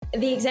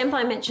the example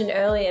I mentioned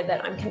earlier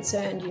that I'm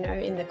concerned,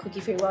 in the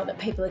cookie-free world that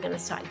people are going to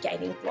start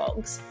gating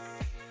blogs.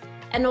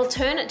 An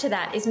alternate to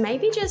that is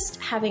maybe just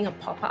having a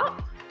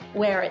pop-up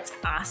where it's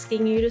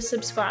asking you to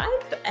subscribe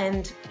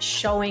and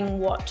showing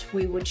what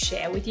we would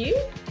share with you.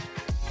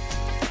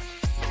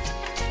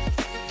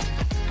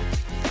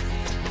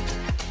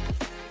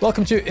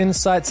 Welcome to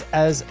Insights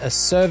as a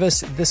Service.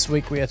 This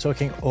week we are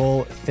talking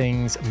all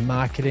things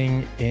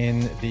marketing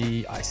in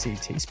the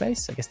ICT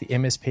space, I guess the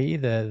MSP,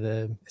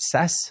 the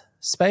SaaS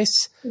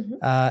space.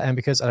 And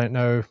because I don't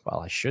know, well,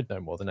 I should know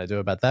more than I do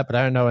about that, but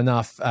I don't know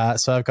enough.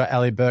 So I've got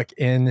Bourke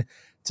in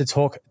to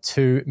talk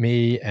to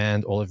me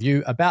and all of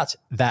you about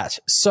that.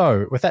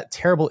 So with that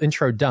terrible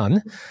intro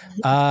done,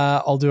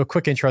 I'll do a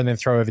quick intro and then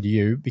throw over to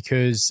you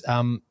because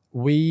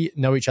we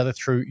know each other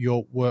through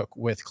your work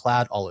with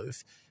Cloud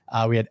Olive.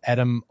 We had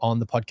Adam on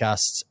the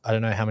podcast, I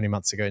don't know how many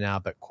months ago now,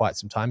 but quite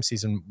some time,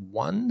 season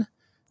 1,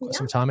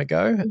 some time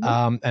ago.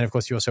 And of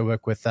course, you also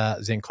work with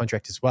Zen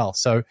Contract as well.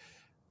 So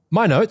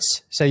my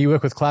notes say you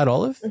work with Cloud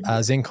Olive,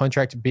 Zen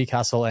Contract,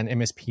 B-Castle, and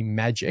MSP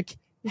Magic.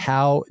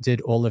 How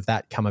did all of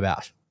that come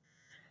about?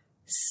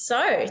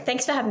 So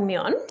thanks for having me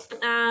on.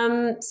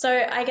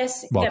 So I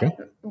guess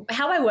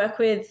how I work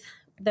with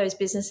those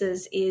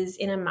businesses is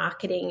in a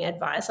marketing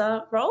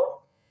advisor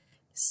role.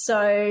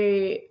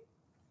 So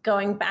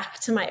going back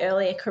to my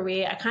earlier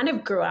career, I kind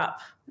of grew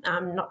up,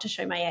 not to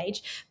show my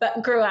age,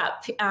 but grew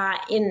up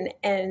in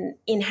an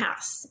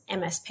in-house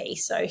MSP.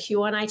 So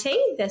Huon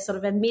IT, they're sort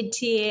of a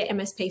mid-tier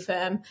MSP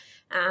firm.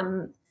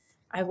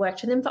 I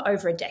worked with them for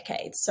over a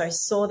decade, so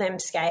saw them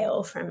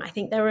scale from, I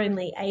think there were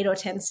only 8 or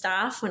 10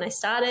 staff when I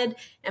started,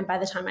 and by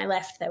the time I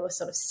left, there were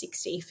sort of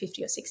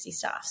 50 or 60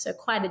 staff, so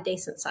quite a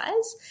decent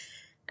size.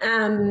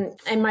 And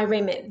my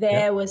remit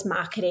there was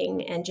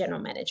marketing and general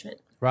management.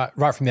 Right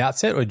from the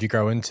outset, or did you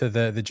grow into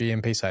the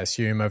GM piece, I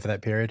assume, over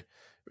that period?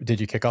 Did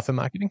you kick off in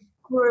marketing?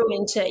 Grew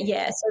into,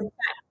 so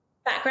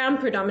background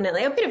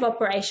predominantly, a bit of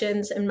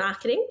operations and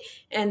marketing,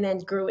 and then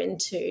grew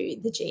into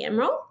the GM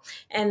role,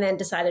 and then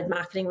decided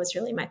marketing was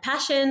really my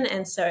passion.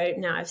 And so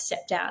now I've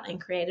stepped out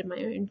and created my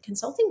own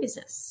consulting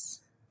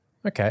business.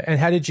 Okay. And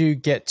how did you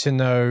get to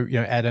know,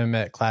 Adam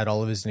at Cloud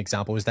Olive as an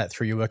example? Was that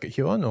through your work at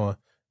Huon or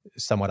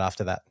somewhat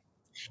after that?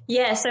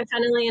 Yeah. So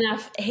funnily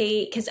enough,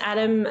 because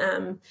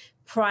Adam,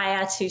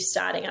 prior to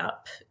starting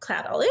up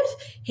Cloud Olive,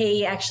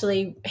 he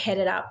actually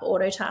headed up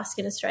Autotask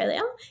in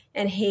Australia,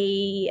 and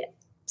he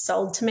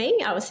sold to me.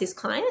 I was his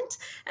client,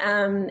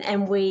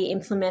 and we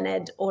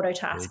implemented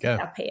Autotask with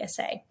our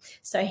PSA.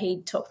 So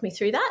he talked me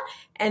through that.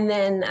 And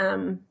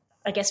then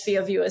I guess for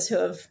your viewers who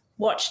have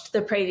watched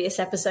the previous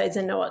episodes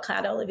and know what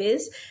Cloud Olive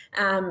is,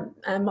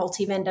 a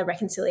multi-vendor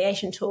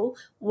reconciliation tool.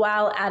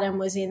 While Adam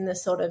was in the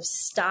sort of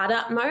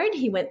startup mode,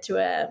 he went through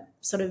a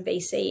sort of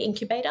VC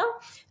incubator.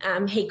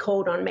 He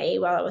called on me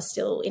while I was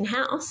still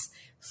in-house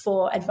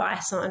for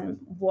advice on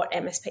what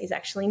MSPs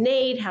actually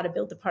need, how to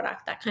build the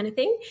product, that kind of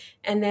thing.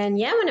 And then,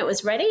 when it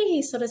was ready,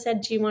 he sort of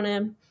said, do you want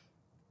to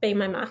be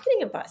my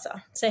marketing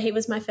advisor? So he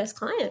was my first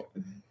client.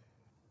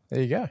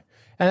 There you go.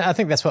 And I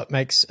think that's what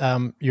makes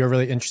you a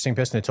really interesting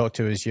person to talk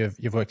to is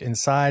you've worked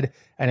inside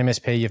an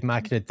MSP, you've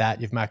marketed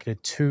that, you've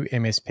marketed to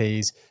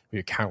MSPs,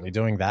 you're currently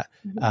doing that.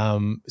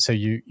 So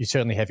you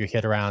certainly have your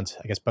head around,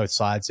 I guess, both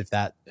sides of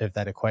that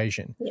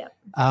equation. Yeah.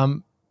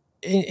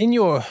 In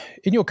your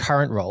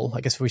current role,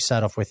 I guess if we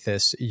start off with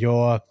this,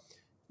 you're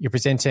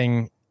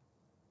presenting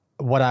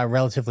what are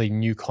relatively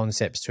new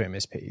concepts to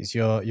MSPs.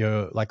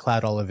 You're like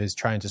Cloud Olive is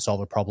trying to solve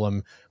a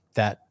problem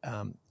that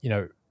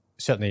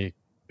certainly,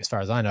 as far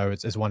as I know,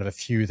 it's one of a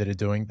few that are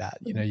doing that.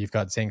 You've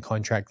got Zen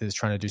Contract that is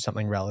trying to do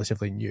something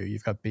relatively new.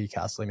 You've got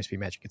B-Castle, MSP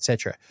Magic,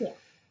 etc. Yeah.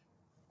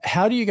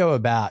 How do you go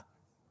about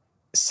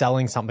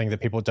selling something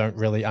that people don't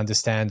really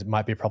understand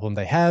might be a problem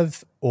they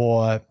have,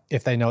 or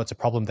if they know it's a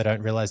problem, they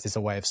don't realize there's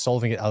a way of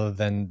solving it other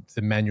than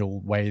the manual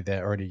way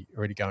they're already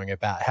going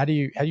about? How do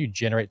you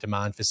generate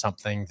demand for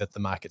something that the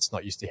market's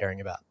not used to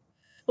hearing about?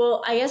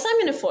 Well, I guess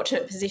I'm in a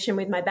fortunate position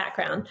with my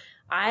background.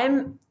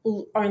 I'm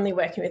only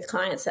working with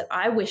clients that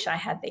I wish I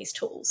had these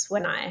tools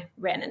when I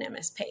ran an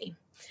MSP.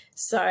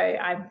 So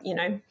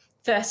I,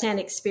 firsthand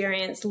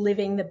experience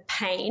living the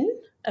pain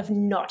of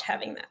not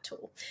having that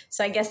tool.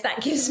 So I guess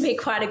that gives me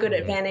quite a good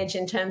advantage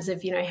in terms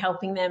of,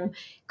 helping them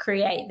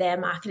create their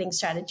marketing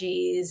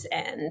strategies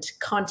and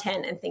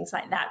content and things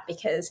like that.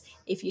 Because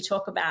if you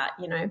talk about,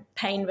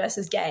 pain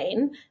versus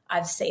gain,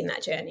 I've seen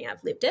that journey,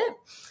 I've lived it.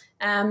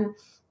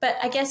 But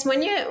I guess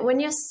when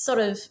you're sort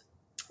of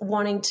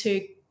wanting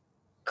to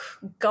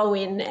go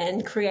in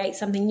and create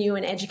something new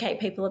and educate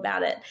people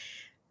about it,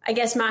 I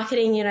guess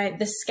marketing,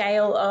 the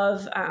scale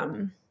of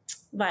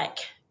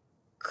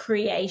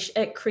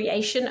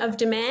creation of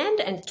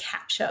demand and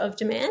capture of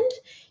demand,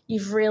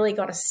 you've really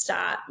got to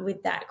start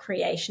with that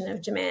creation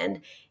of demand,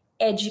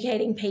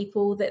 educating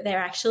people that there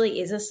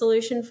actually is a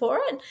solution for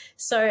it.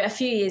 So a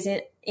few years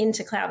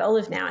into Cloud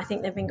Olive now, I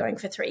think they've been going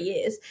for 3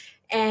 years,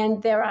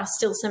 and there are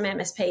still some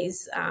MSPs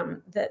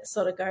that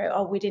sort of go,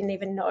 oh, we didn't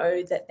even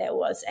know that there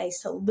was a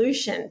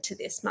solution to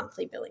this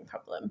monthly billing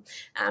problem.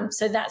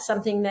 So that's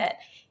something that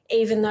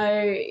even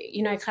though,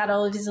 Cloud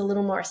Olive is a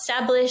little more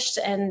established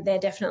and they're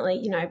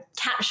definitely,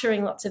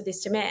 capturing lots of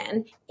this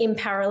demand, in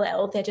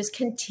parallel, they're just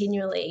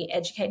continually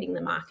educating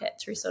the market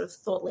through sort of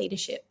thought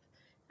leadership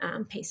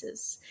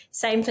pieces.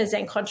 Same for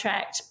Zen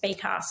Contract, B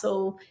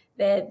Castle.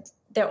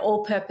 They're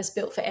all purpose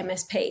built for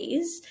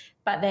MSPs,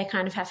 but they're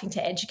kind of having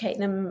to educate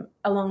them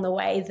along the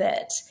way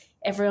that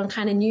everyone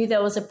kind of knew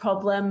there was a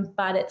problem,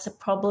 but it's a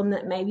problem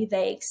that maybe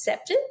they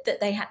accepted that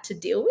they had to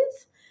deal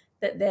with,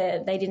 that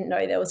they didn't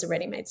know there was a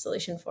ready-made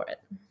solution for it.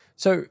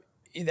 So,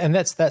 and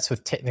that's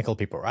with technical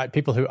people, right?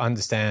 People who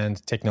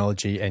understand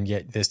technology, and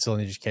yet there's still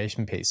an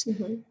education piece.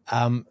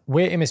 Mm-hmm.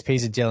 Where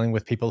MSPs are dealing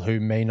with people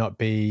who may not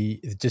be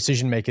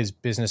decision makers,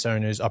 business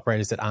owners,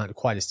 operators that aren't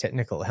quite as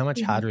technical, how much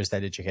mm-hmm. harder is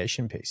that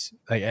education piece?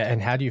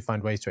 And how do you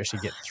find ways to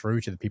actually get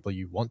through to the people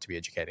you want to be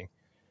educating?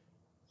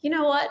 You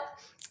know what?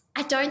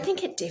 I don't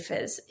think it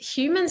differs.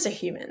 Humans are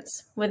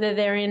humans, whether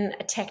they're in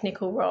a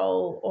technical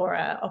role or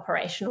an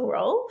operational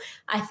role.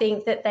 I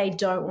think that they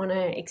don't want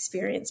to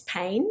experience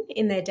pain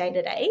in their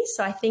day-to-day.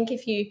 So I think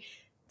if you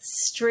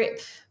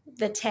strip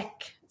the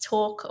tech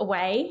talk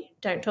away,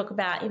 don't talk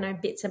about,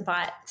 bits and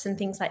bytes and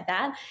things like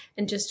that,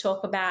 and just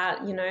talk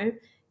about,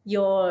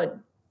 your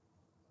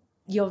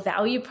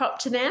value prop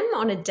to them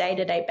on a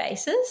day-to-day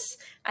basis,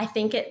 I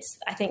think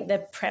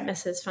the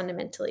premise is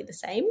fundamentally the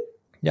same.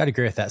 Yeah, I'd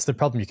agree with that. It's the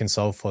problem you can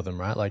solve for them,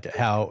 right? Like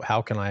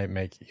how can I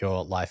make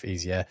your life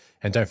easier?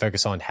 And don't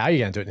focus on how you're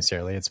going to do it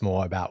necessarily. It's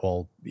more about,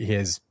 well,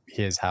 here's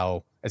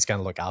how it's going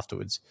to look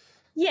afterwards.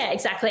 Yeah,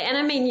 exactly. And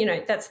I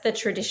mean, that's the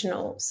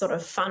traditional sort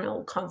of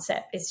funnel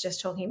concept, is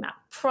just talking about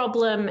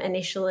problem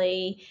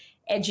initially,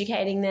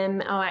 educating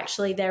them. Oh,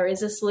 actually, there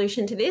is a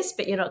solution to this,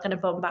 but you're not going to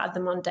bombard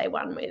them on day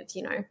one with,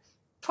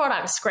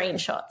 product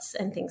screenshots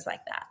and things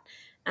like that.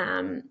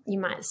 You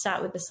might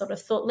start with the sort of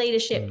thought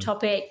leadership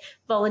topic,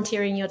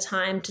 volunteering your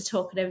time to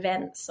talk at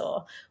events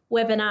or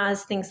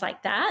webinars, things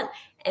like that.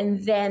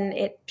 And then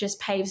it just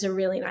paves a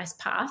really nice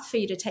path for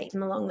you to take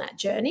them along that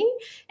journey.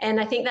 And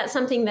I think that's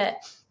something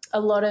that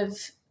a lot of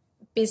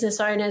business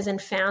owners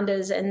and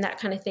founders and that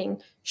kind of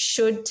thing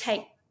should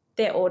take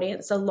their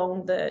audience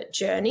along the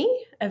journey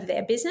of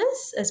their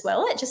business as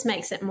well. It just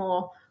makes it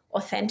more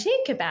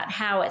authentic about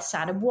how it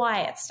started, why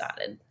it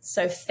started.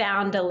 So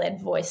founder-led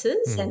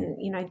voices and,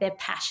 their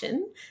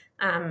passion.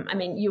 I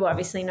mean, you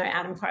obviously know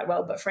Adam quite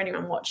well, but for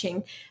anyone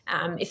watching,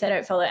 if they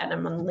don't follow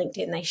Adam on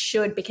LinkedIn, they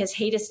should, because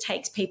he just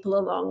takes people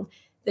along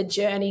the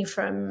journey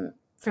from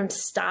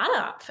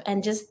startup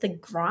and just the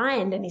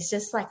grind. And he's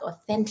just like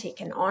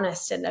authentic and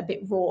honest and a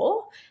bit raw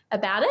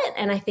about it.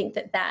 And I think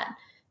that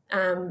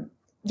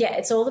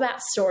it's all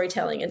about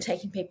storytelling and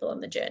taking people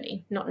on the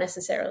journey, not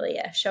necessarily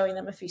showing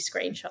them a few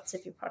screenshots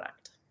of your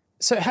product.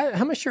 So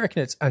how much do you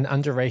reckon it's an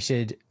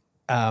underrated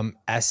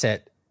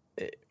asset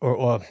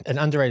or an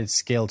underrated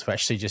skill to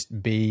actually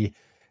just be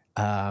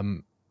a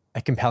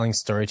compelling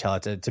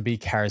storyteller, to be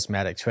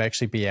charismatic, to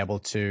actually be able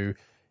to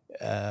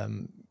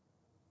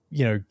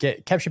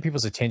capture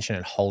people's attention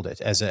and hold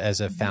it as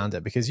a founder?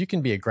 Because you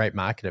can be a great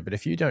marketer, but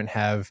if you don't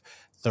have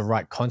the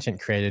right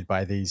content created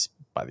by these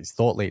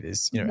thought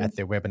leaders, at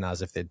their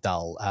webinars, if they're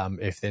dull,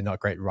 if they're not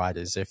great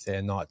writers, if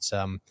they're not,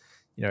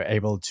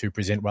 able to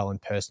present well in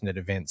person at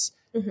events,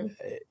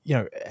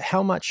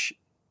 how much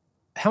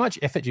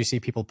effort do you see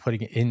people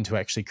putting into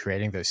actually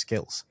creating those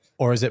skills?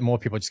 Or is it more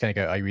people just going to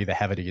go, oh, you either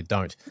have it or you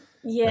don't?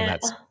 Yeah. And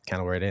that's kind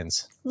of where it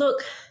ends.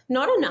 Look,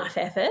 not enough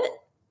effort.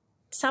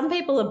 Some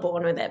people are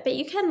born with it, but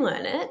you can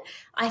learn it.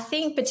 I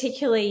think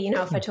particularly,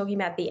 if we're talking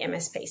about the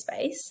MSP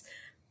space,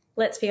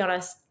 let's be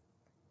honest,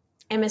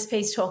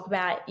 MSPs talk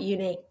about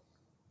unique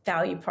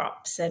value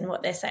props and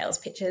what their sales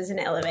pitches and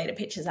elevator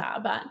pitches are.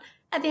 But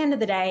at the end of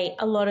the day,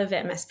 a lot of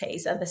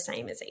MSPs are the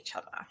same as each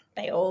other.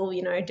 They all,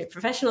 do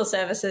professional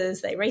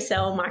services, they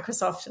resell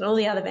Microsoft and all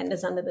the other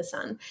vendors under the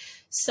sun.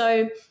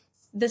 So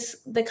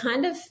the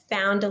kind of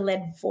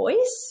founder-led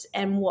voice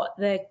and what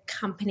the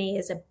company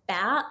is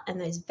about and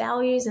those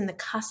values and the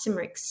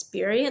customer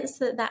experience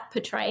that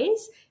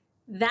portrays,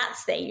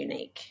 that's their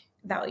unique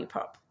value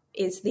prop,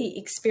 is the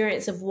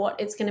experience of what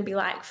it's going to be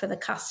like for the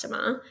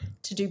customer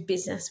to do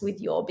business with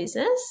your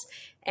business.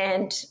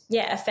 And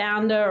a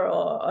founder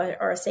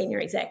or a senior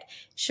exec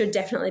should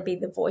definitely be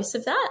the voice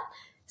of that.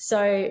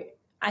 So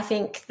I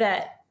think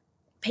that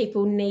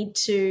people need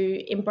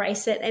to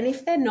embrace it. And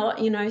if they're not,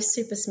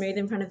 super smooth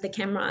in front of the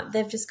camera,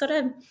 they've just got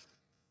to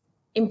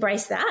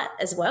embrace that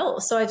as well.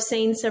 So I've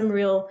seen some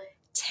real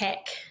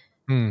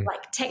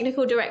like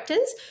technical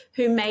directors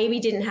who maybe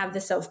didn't have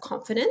the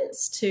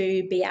self-confidence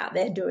to be out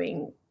there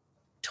doing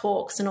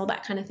talks and all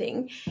that kind of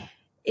thing,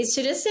 is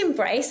to just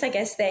embrace, I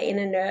guess, their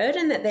inner nerd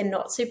and that they're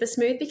not super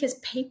smooth, because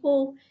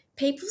people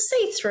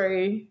see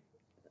through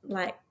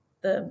like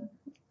the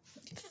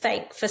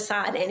fake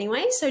facade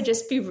anyway. So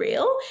just be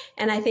real.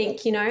 And I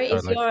think,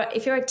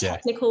 if you're a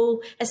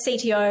technical, a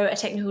CTO, a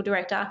technical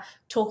director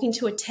talking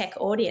to a tech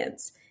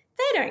audience,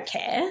 they don't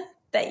care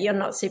that you're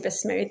not super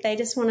smooth. They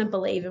just want to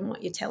believe in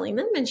what you're telling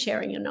them and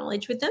sharing your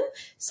knowledge with them.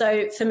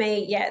 So for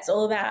me, it's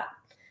all about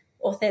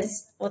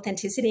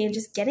authenticity and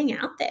just getting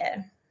out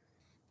there.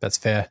 That's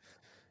fair.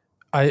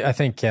 I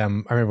think I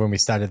remember when we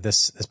started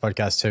this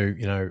podcast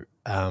too,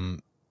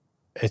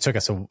 it took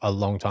us a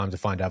long time to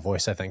find our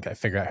voice, I think,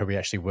 figure out who we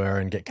actually were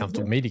and get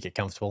comfortable, me to get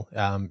comfortable,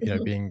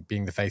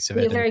 being the face of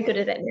it. You're very good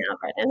at it now,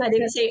 Brendan. I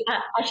didn't see,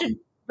 I should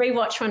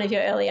rewatch one of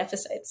your early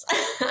episodes.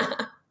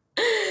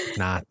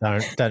 Nah,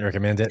 don't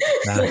recommend it.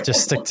 Nah,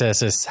 just stick to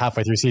just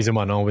halfway through season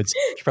 1 onwards.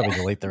 You should probably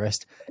delete the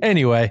rest.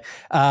 Anyway,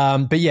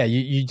 but yeah,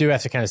 you do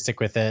have to kind of stick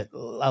with it.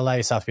 Allow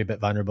yourself to be a bit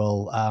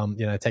vulnerable.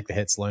 Take the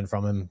hits, learn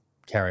from them,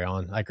 carry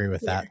on. I agree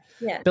with that.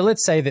 Yeah. But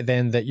let's say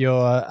that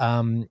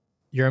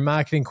you're a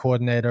marketing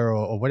coordinator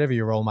or whatever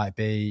your role might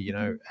be,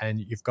 and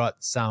you've got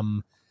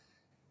some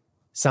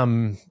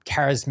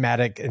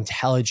charismatic,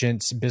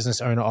 intelligent business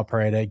owner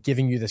operator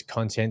giving you this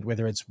content,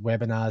 whether it's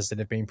webinars that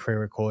have been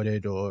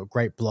pre-recorded or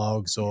great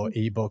blogs or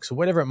ebooks or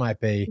whatever it might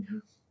be.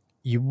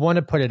 You want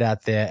to put it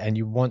out there and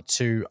you want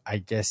to, I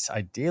guess,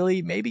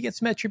 ideally maybe get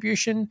some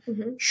attribution.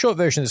 Short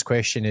version of this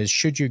question is,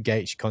 should you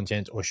gate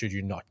content or should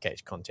you not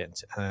gate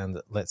content?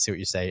 And let's see what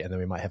you say, and then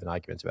we might have an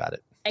argument about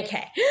it.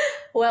 Okay.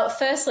 Well,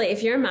 firstly,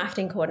 if you're a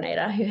marketing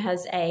coordinator who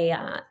has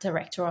a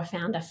director or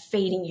founder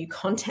feeding you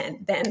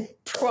content, then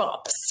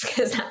props,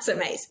 because that's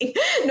amazing.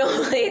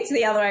 Normally it's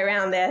the other way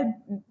around. They're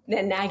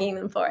nagging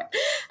them for it.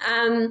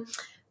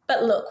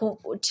 But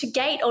look, to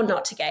gate or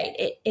not to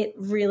gate, it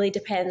really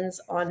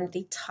depends on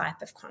the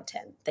type of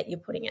content that you're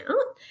putting out.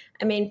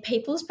 I mean,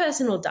 people's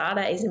personal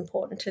data is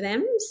important to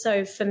them.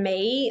 So for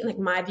me, like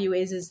my view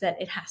is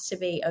that it has to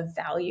be of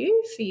value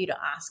for you to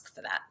ask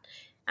for that.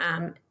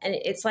 And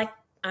it's like,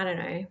 I don't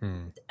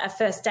know, a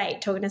first date,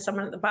 talking to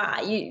someone at the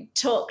bar. You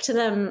talk to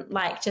them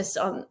like just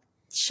on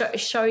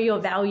show your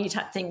value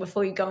type thing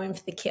before you go in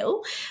for the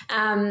kill.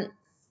 And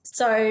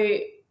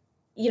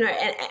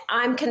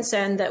I'm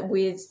concerned that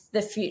with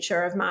the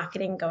future of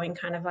marketing going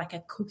kind of like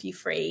a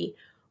cookie-free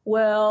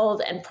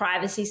world and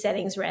privacy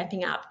settings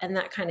ramping up and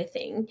that kind of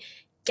thing,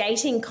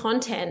 gating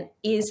content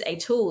is a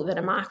tool that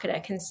a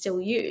marketer can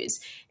still use.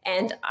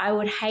 And I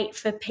would hate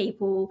for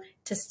people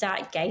to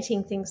start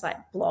gating things like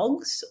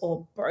blogs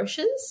or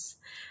brochures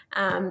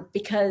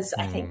because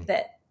I think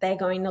that they're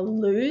going to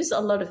lose a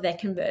lot of their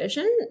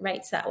conversion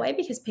rates that way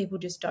because people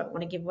just don't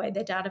want to give away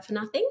their data for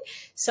nothing.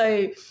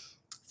 So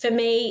for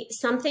me,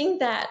 something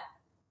that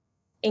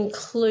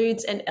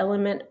includes an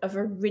element of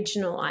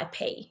original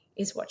IP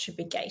is what should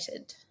be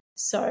gated.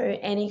 So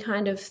any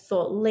kind of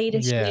thought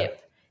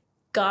leadership,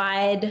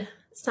 guide,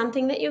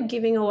 something that you're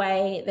giving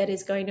away that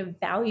is going to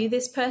value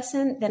this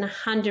person, then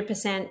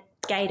 100%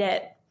 gate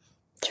it,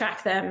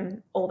 track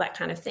them, all that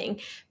kind of thing.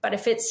 But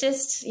if it's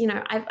just,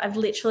 I've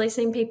literally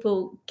seen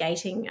people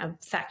gating a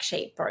fact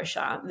sheet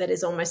brochure that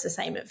is almost the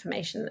same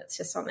information that's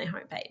just on their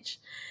homepage.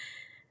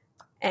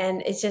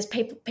 And it's just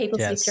people see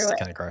through it. It's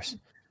kind of gross.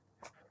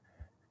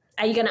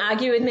 Are you going to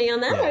argue with me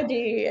on that or do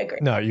you agree?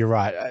 No, you're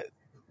right.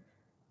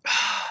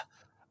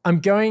 I'm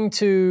going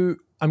to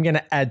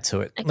add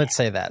to it. Okay. Let's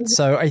say that.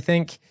 So I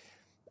think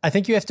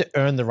you have to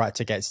earn the right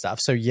to gate stuff.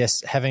 So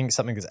yes, having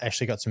something that's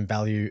actually got some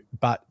value,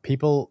 but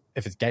people,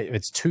 if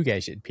it's too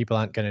gated, people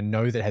aren't going to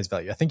know that it has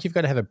value. I think you've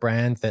got to have a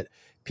brand that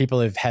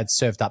people have had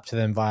served up to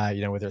them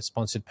via, whether it's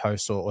sponsored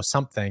posts or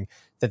something,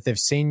 that they've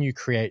seen you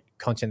create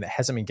content that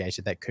hasn't been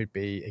gated. That could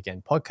be,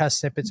 again, podcast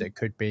snippets. It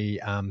could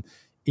be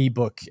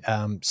ebook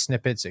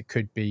snippets. It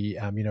could be,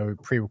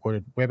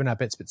 pre-recorded webinar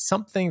bits, but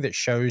something that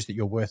shows that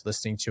you're worth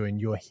listening to and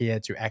you're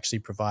here to actually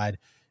provide,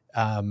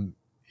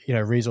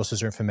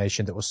 resources or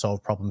information that will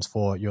solve problems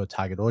for your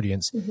target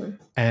audience.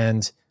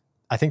 And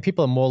I think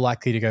people are more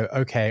likely to go,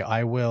 okay,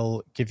 I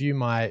will give you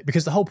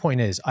because the whole point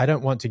is I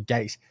don't want to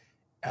gate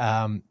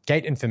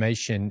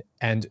information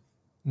and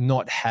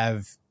not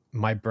have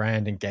my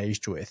brand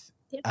engaged with.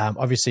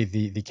 Obviously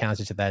the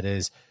counter to that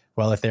is,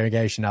 well, if they're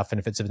engaged enough and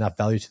if it's of enough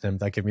value to them,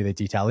 they'll give me the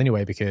detail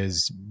anyway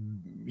because,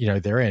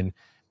 they're in.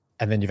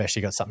 And then you've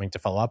actually got something to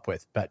follow up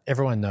with. But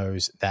everyone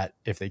knows that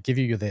if they give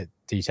you the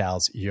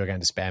details, you're going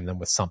to spam them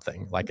with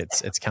something. Like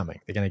it's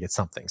coming. They're going to get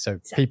something. So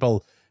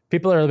people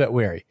are a little bit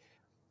wary.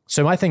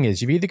 So my thing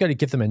is, you've either got to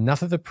give them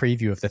enough of a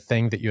preview of the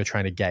thing that you're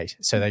trying to gate.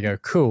 So they go,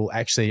 cool,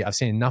 actually, I've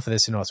seen enough of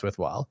this to know it's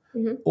worthwhile.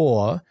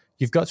 Or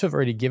you've got to have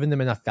already given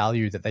them enough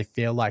value that they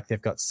feel like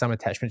they've got some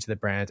attachment to the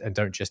brand and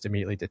don't just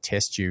immediately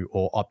detest you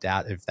or opt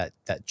out of that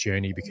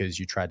journey because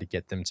you tried to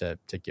get them to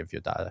give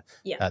your data,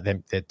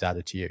 their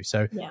data to you.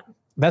 So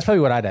that's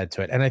probably what I'd add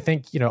to it. And I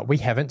think, we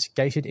haven't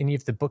gated any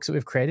of the books that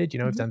we've created.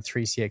 We've done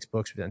 3 CX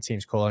books, we've done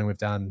Teams Calling,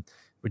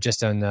 we've just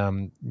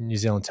done New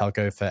Zealand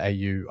Telco for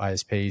AU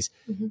ISPs.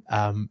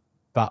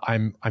 But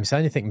I'm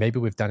starting to think maybe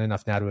we've done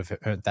enough now to have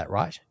earned that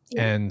right.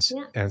 And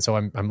so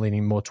I'm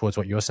leaning more towards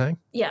what you're saying.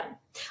 Yeah.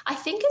 I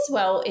think as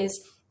well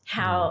is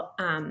how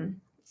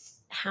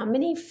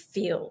many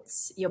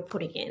fields you're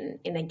putting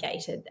in a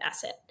gated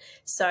asset.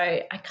 So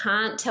I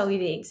can't tell you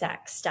the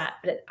exact stat,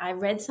 but I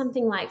read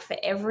something like for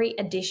every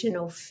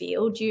additional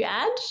field you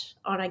add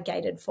on a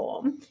gated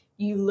form,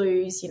 you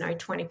lose,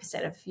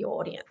 20% of your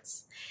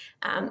audience.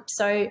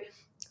 So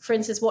for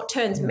instance, what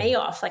turns me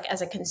off, like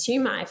as a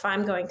consumer, if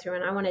I'm going through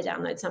and I want to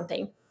download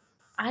something,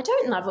 I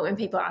don't love it when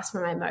people ask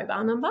for my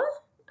mobile number.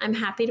 I'm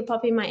happy to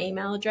pop in my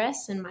email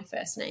address and my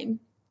first name.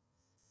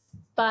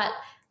 But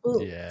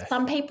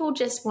some people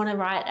just want to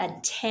write a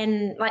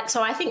 10,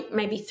 so I think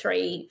maybe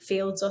 3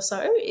 fields or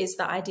so is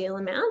the ideal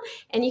amount.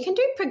 And you can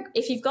do,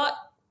 if you've got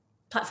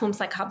platforms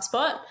like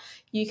HubSpot,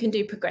 you can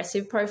do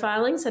progressive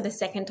profiling. So the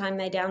second time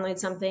they download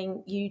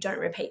something, you don't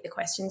repeat the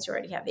questions you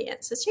already have the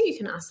answers to. You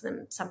can ask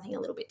them something a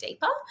little bit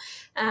deeper.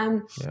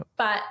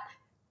 But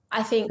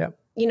I think,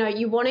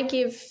 you want to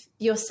give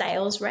your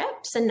sales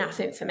reps enough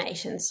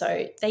information.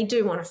 So they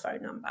do want a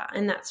phone number,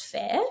 and that's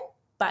fair.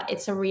 But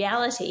it's a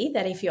reality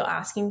that if you're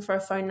asking for a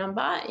phone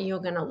number, you're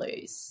going to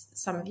lose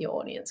some of your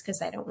audience because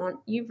they don't want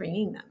you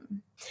ringing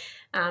them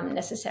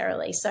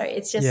necessarily. So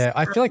it's just... Yeah,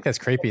 I feel like that's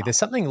creepy. There's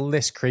something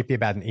less creepy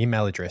about an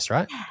email address,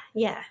 right?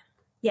 Yeah.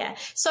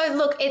 So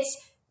look, it's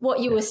what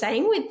you were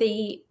saying with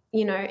the,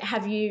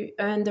 have you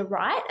earned the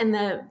right and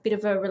the bit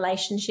of a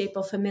relationship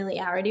or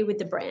familiarity with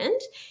the brand?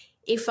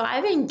 If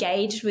I've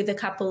engaged with a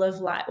couple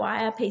of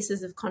Lightwire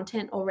pieces of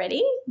content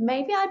already,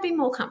 maybe I'd be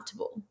more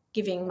comfortable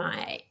giving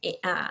my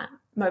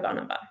mobile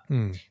number.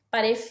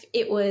 But if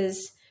it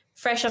was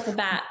fresh off the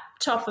bat,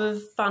 top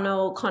of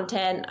funnel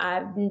content,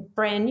 I'm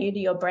brand new to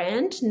your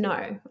brand,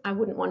 no, I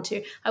wouldn't want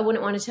to. I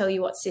wouldn't want to tell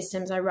you what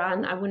systems I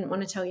run. I wouldn't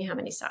want to tell you how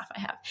many staff I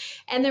have.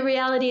 And the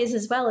reality is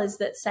as well is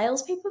that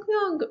salespeople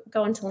can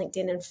go onto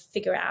LinkedIn and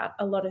figure out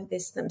a lot of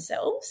this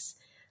themselves.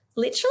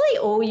 Literally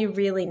all you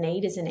really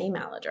need is an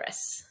email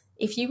address.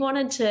 If you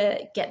wanted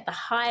to get the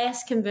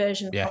highest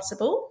conversion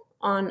possible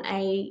on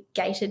a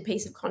gated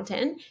piece of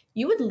content,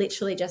 you would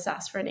literally just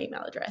ask for an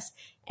email address,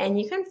 and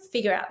you can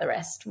figure out the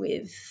rest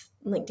with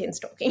LinkedIn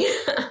stalking.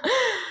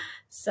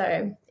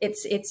 So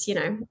it's a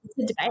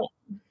debate.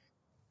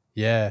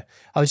 Yeah.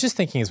 I was just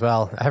thinking as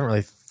well, I haven't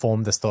really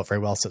formed this thought very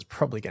well, so it's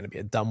probably going to be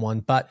a dumb one.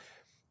 But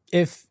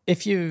if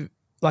you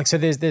so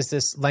there's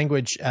this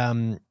language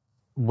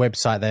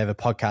website they have a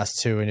podcast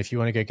too, and if you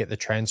want to go get the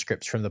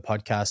transcripts from the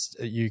podcast,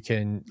 you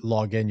can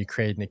log in, you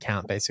create an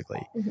account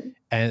basically,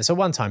 and it's a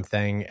one-time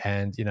thing,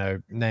 and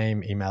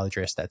name, email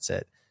address, that's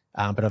it.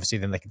 But obviously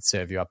then they can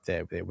serve you up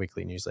there with their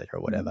weekly newsletter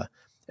or whatever.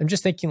 I'm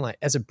just thinking,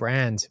 as a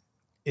brand,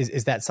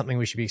 is that something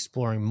we should be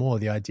exploring more?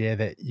 The idea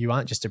that you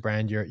aren't just a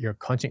brand, you're a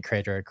content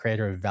creator, a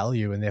creator of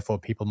value, and therefore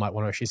people might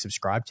want to actually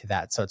subscribe to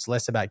that. So it's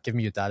less about giving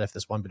me your data if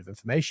there's one bit of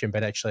information,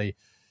 but actually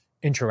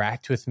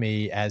interact with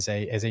me as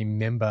a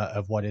member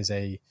of what is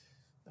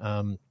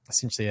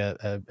essentially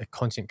a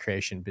content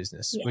creation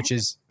business, which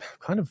is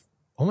kind of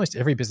almost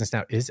every business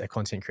now is a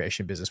content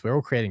creation business. We're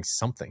all creating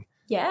something.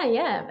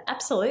 Yeah,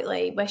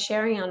 absolutely. We're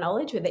sharing our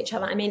knowledge with each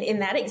other. I mean, in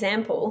that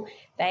example,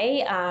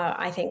 they are,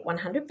 I think,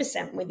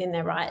 100% within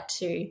their right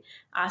to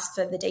ask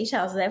for the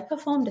details. They've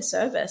performed a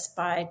service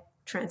by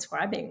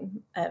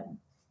transcribing a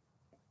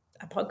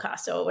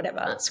podcast or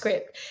whatever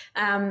script.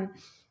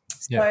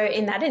 So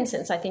in that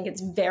instance, I think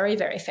it's very,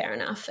 very fair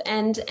enough.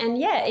 And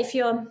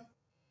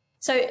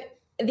so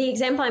the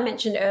example I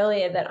mentioned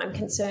earlier that I'm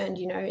concerned,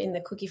 in the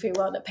cookie-free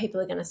world that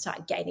people are going to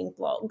start gating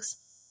blogs.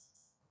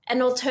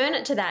 An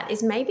alternate to that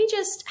is maybe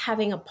just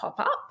having a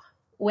pop-up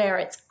where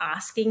it's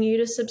asking you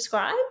to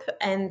subscribe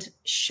and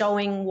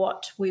showing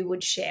what we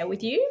would share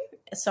with you.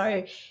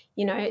 So,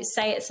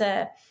 say it's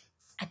a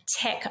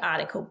tech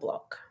article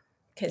blog,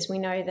 because we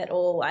know that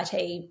all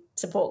IT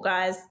support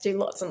guys do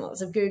lots and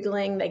lots of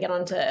Googling. They get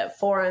onto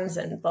forums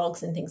and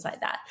blogs and things like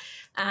that.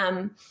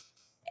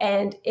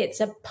 And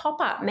it's a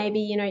pop-up. Maybe,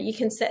 you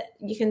can set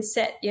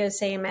your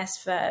CMS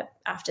for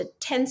after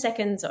 10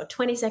 seconds or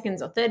 20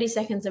 seconds or 30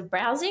 seconds of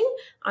browsing,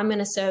 I'm going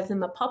to serve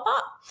them a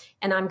pop-up,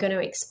 and I'm going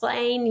to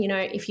explain,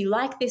 if you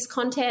like this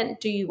content,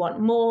 do you want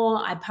more?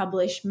 I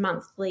publish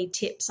monthly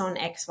tips on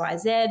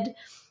XYZ,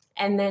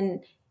 and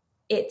then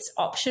it's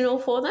optional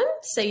for them.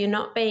 So you're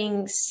not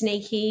being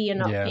sneaky, you're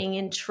not being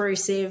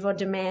intrusive or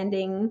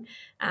demanding.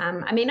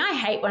 I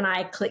hate when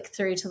I click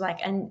through to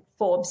a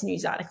Forbes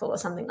news article or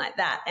something like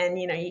that, and,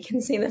 you can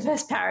see the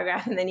first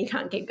paragraph and then you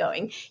can't keep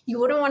going.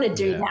 You wouldn't want to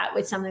do that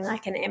with something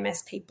like an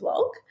MSP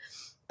blog,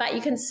 but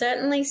you can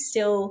certainly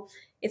still,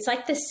 it's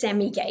like the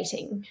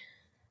semi-gating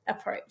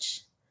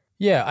approach.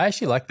 Yeah, I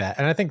actually like that.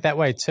 And I think that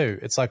way too.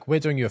 It's like we're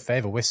doing you a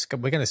favor. We're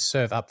going to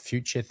serve up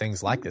future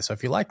things like this. So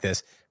if you like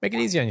this, make it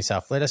easy on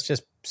yourself. Let us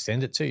just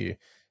send it to you.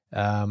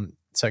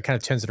 So it kind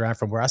of turns it around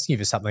from we're asking you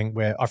for something,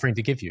 we're offering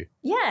to give you.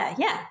 Yeah.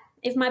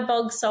 If my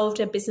blog solved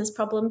a business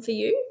problem for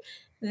you,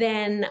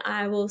 then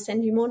I will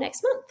send you more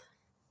next month.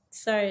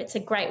 So it's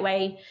a great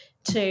way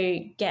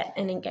to get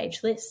an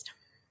engaged list.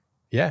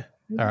 Yeah.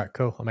 All right,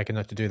 cool. I'll make a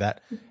note to do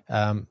that.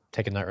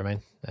 Take a note, Romain.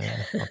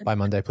 By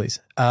Monday, please.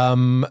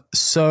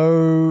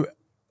 So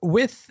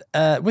with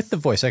the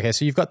voice, okay.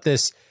 So you've got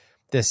this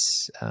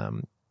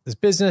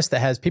business that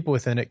has people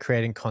within it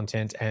creating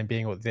content and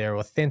being their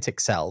authentic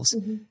selves.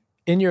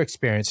 In your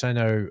experience, I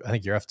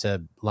think you're off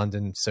to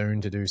London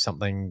soon to do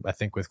something. I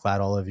think with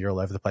Cloud Olive, you're all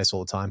over the place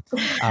all the time.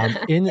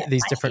 In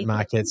these different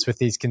markets with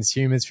these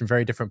consumers from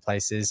very different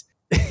places.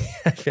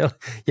 I feel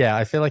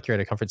like you're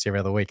at a conference every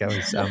other week. I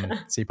always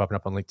see you popping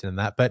up on LinkedIn and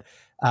that. But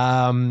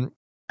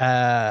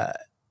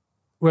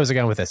where was I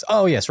going with this?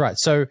 Oh, yes, right.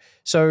 So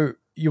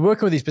you're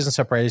working with these business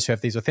operators who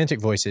have these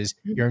authentic voices.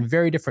 You're in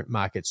very different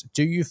markets.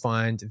 Do you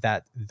find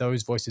that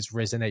those voices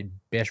resonate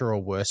better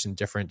or worse in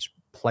different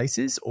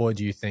places? Or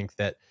do you think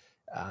that,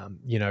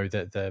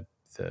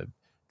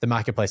 the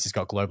marketplace has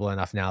got global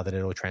enough now that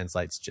it all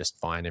translates just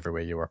fine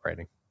everywhere you're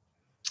operating?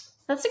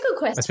 That's a good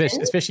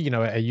question. Especially,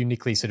 a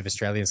uniquely sort of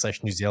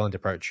Australian/New Zealand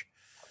approach.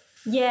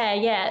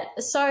 Yeah.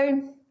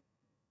 So,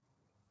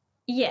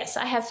 yes,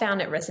 I have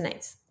found it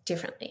resonates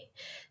differently.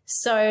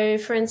 So,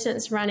 for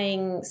instance,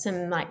 running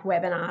some like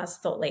webinars,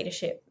 thought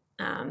leadership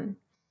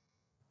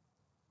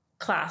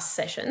class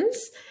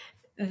sessions,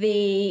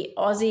 the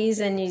Aussies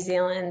and New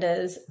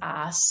Zealanders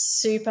are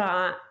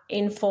super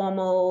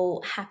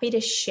informal, happy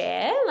to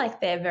share. Like,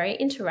 they're very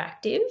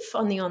interactive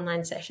on the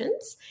online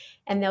sessions,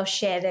 and they'll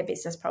share their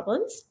business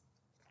problems.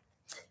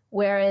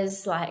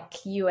 Whereas like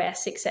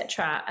US,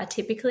 etc., are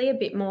typically a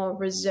bit more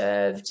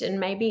reserved, and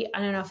maybe, I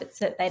don't know if it's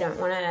that they don't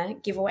want to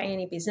give away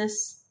any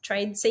business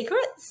trade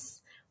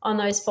secrets on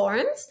those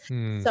forums.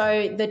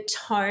 So the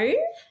tone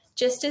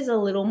just is a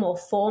little more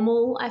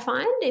formal, I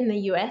find, in the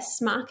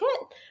US market.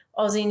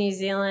 Aussie, New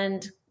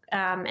Zealand,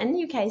 and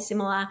UK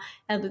similar,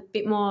 a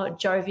bit more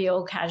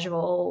jovial,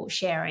 casual,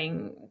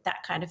 sharing,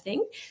 that kind of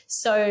thing.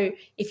 So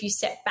if you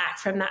step back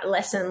from that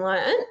lesson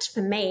learnt,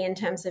 for me, in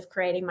terms of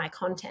creating my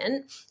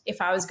content,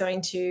 if I was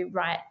going to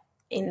write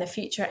in the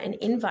future an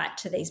invite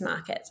to these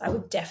markets, I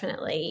would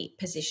definitely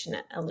position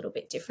it a little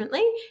bit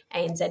differently.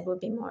 ANZ would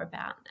be more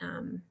about,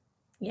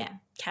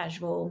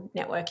 casual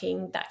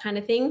networking, that kind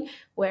of thing,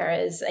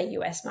 whereas a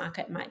US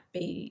market might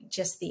be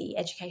just the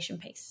education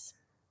piece.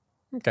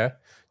 Okay.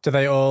 Do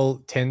they all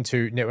tend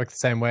to network the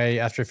same way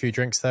after a few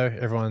drinks, though?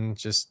 Everyone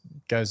just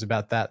goes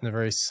about that in a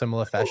very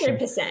similar fashion.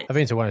 100%. I've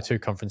been to one or two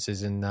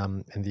conferences in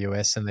the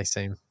US, and they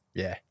seem,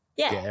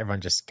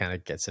 everyone just kind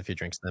of gets a few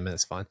drinks in them, and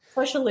it's fine.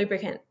 Social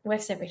lubricant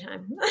works every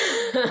time.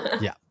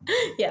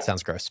 Yeah.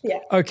 Sounds gross. Yeah.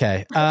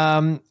 Okay.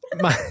 All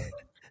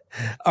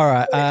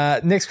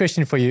right. Next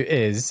question for you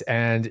is,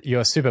 and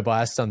you're super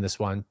biased on this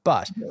one,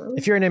 but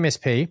if you're an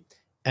MSP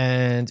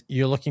and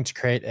you're looking to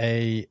create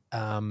a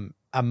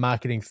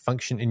marketing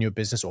function in your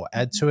business or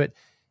add to it,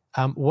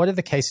 what are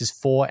the cases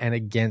for and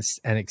against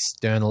an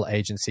external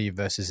agency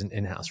versus an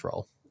in-house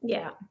role?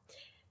 Yeah.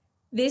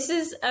 This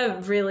is a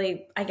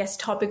really, I guess,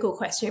 topical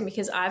question,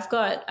 because I've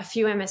got a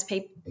few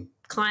MSP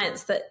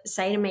clients that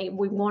say to me,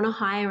 we want to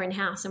hire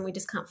in-house and we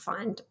just can't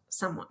find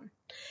someone.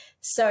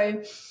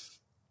 So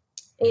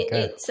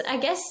it's, I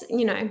guess,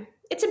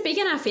 it's a big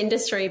enough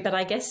industry, but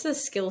I guess the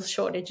skill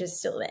shortage is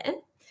still there.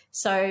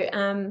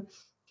 So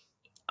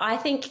I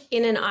think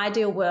in an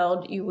ideal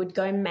world, you would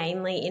go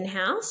mainly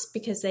in-house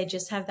because they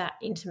just have that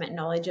intimate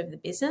knowledge of the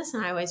business,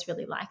 and I always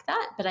really like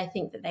that. But I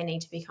think that they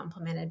need to be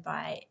complemented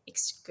by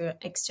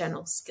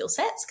external skill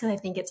sets, because I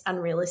think it's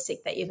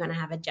unrealistic that you're going to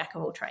have a jack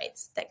of all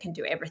trades that can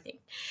do everything.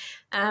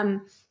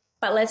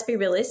 But let's be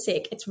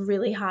realistic, it's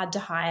really hard to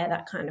hire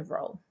that kind of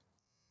role.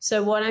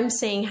 So what I'm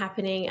seeing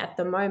happening at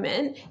the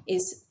moment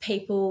is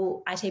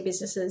IT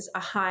businesses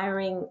are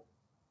hiring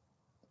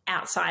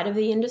outside of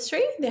the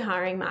industry. They're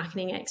hiring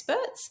marketing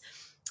experts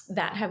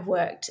that have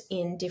worked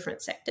in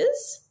different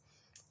sectors.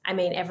 I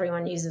mean,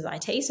 everyone uses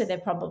IT, so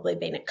they've probably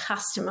been a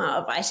customer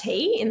of IT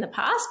in the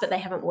past, but they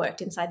haven't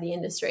worked inside the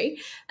industry.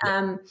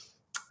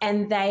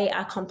 And they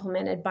are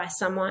complemented by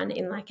someone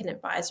in like an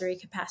advisory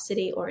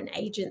capacity or an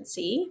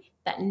agency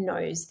that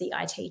knows the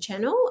IT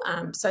channel.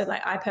 So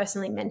like I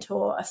personally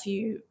mentor a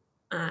few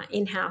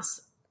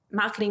in-house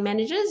marketing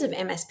managers of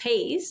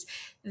MSPs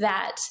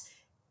that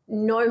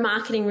know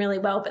marketing really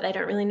well, but they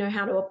don't really know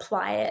how to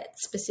apply it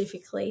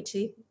specifically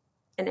to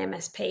an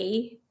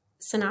MSP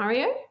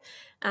scenario.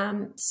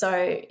 So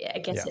I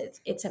guess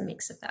it's a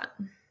mix of that.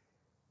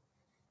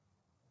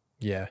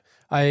 Yeah.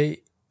 I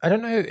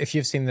don't know if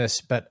you've seen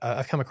this, but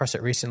I've come across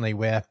it recently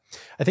where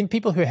I think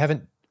people who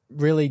haven't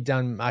really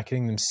done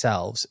marketing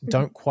themselves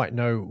don't quite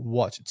know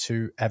what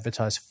to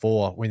advertise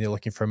for when they're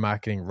looking for a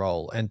marketing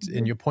role. And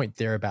your point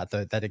there about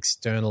that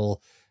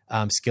external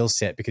skill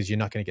set, because you're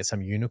not going to get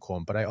some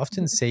unicorn. But I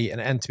often see,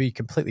 and to be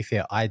completely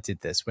fair, I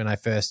did this when I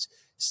first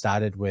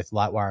started with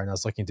Lightwire and I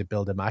was looking to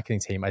build a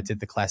marketing team. I did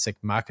the classic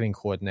marketing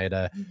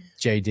coordinator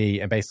JD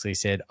and basically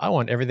said, I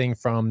want everything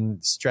from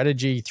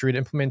strategy through to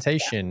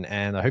implementation.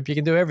 And I hope you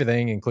can do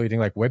everything, including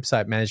like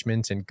website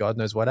management and God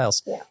knows what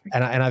else. Yeah.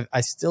 And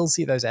I still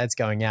see those ads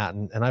going out,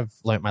 and I've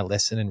learned my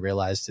lesson and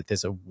realized that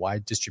there's a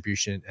wide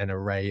distribution and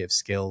array of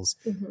skills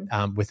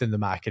within the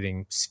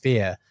marketing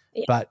sphere.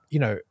 Yeah. But,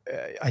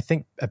 I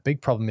think a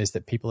big problem is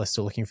that people are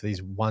still looking for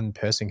these one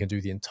person can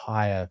do the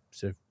entire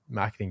sort of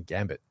marketing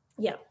gambit.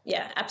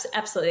 Yeah,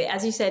 absolutely.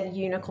 As you said,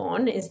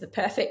 unicorn is the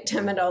perfect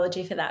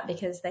terminology for that,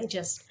 because they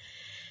just,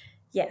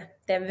 they're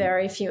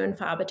very few and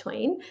far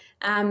between.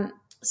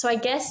 So I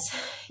guess,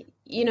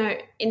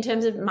 in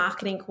terms of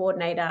marketing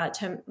coordinator,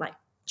 like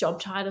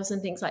job titles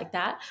and things like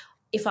that,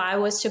 if I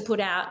was to put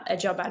out a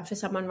job ad for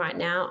someone right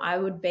now, I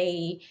would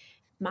be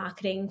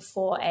marketing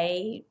for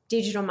a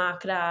digital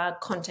marketer,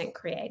 content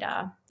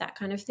creator, that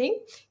kind of thing.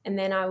 And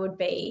then I would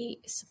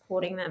be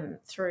supporting them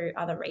through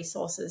other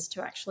resources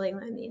to actually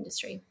learn the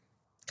industry.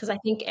 because I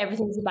think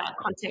everything's about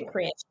content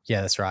creation.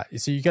 Yeah, that's right.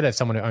 So you got to have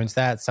someone who owns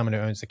that, someone who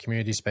owns the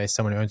community space,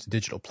 someone who owns the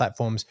digital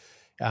platforms.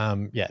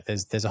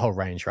 There's a whole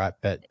range, right?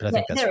 But I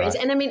think that's there right. is.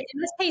 And I mean,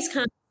 MSPs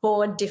can't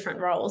afford different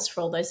roles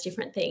for all those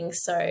different things.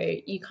 So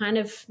you kind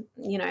of,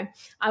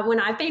 when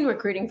I've been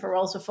recruiting for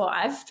roles before,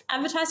 I've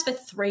advertised for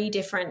 3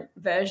 different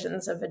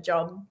versions of a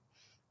job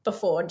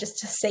before just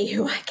to see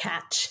who I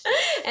catch,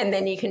 and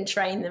then you can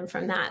train them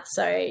from that.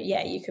 So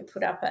yeah, you could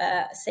put up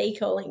a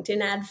Seek or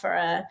LinkedIn ad for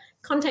a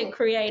content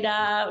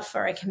creator,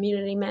 for a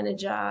community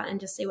manager,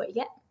 and just see what you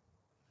get.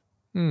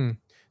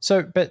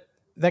 So, but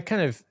that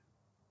kind of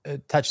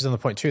touches on the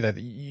point too, though, that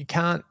you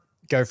can't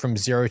go from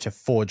 0 to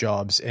 4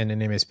 jobs in an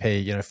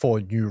MSP,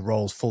 4 new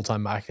roles,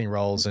 full-time marketing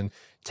roles, and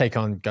take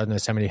on God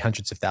knows how many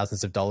hundreds of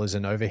thousands of dollars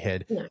in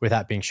overhead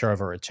without being sure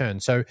of a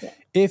return. So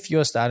if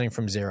you're starting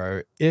from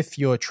 0, if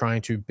you're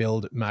trying to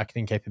build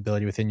marketing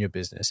capability within your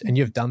business, and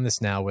you've done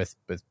this now with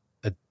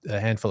a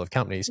handful of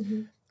companies,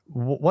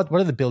 what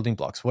are the building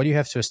blocks? What do you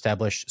have to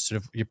establish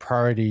sort of your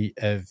priority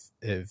of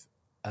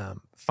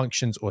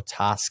functions or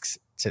tasks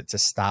to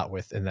start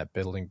with in that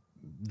building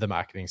the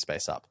marketing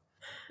space up?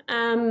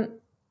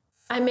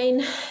 I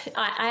mean,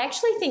 I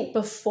actually think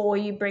before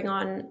you bring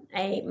on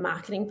a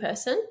marketing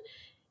person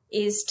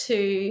is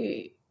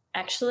to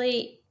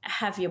actually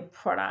have your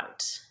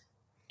product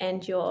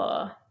and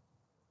your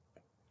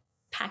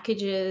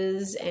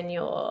packages and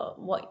your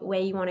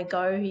where you want to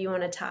go, who you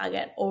want to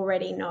target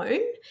already known,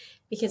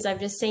 because I've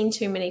just seen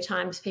too many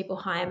times people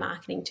hire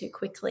marketing too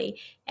quickly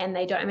and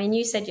they don't. I mean,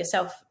 you said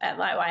yourself at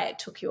Lightwire it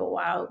took you a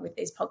while with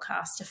these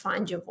podcasts to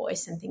find your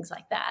voice and things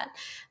like that.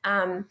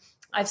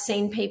 I've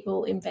seen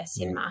people invest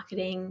in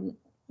marketing,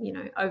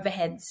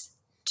 overheads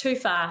too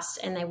fast,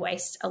 and they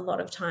waste a lot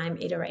of time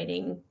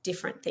iterating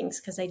different things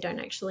because they don't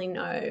actually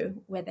know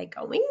where they're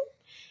going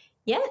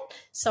yet.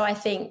 So I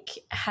think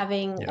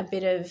having a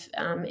bit of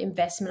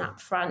investment up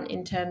front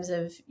in terms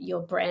of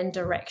your brand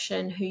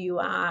direction, who you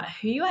are,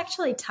 who you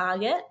actually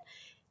target,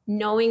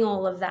 knowing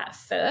all of that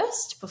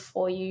first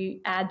before you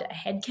add a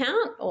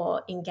headcount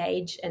or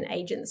engage an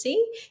agency.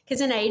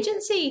 Because an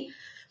agency,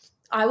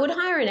 I would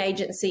hire an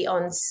agency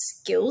on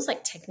skills,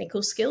 like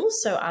technical skills.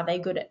 So are they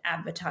good at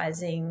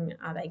advertising?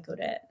 Are they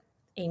good at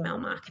email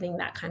marketing,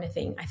 that kind of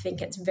thing? I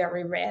think it's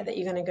very rare that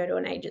you're going to go to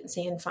an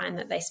agency and find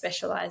that they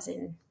specialize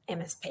in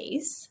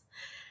MSPs.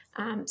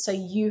 So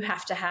you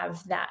have to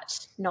have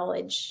that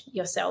knowledge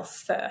yourself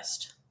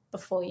first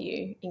before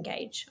you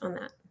engage on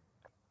that.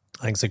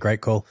 I think it's a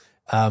great call.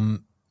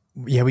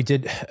 We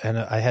did. And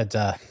I had,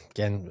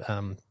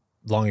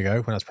 long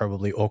ago when I was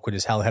probably awkward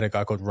as hell, I had a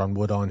guy called Ron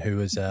Wood on who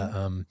was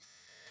a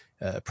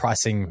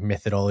pricing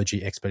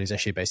methodology expert. He's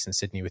actually based in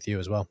Sydney with you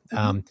as well.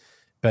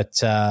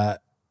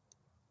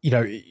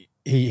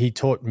 He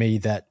taught me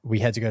that we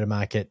had to go to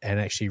market and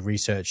actually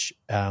research,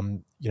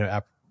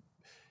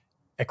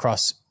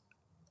 across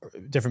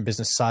different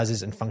business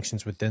sizes and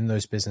functions within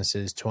those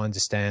businesses to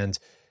understand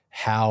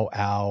how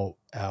our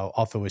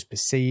offer was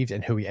perceived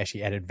and who we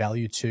actually added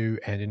value to,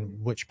 and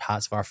in which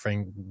parts of our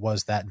offering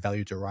was that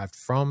value derived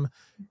from.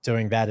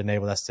 Doing that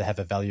enabled us to have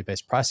a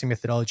value-based pricing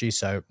methodology.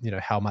 So,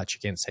 how much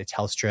against, say,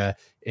 Telstra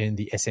in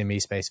the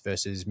SME space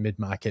versus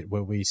mid-market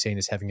were we seen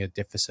as having a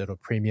deficit or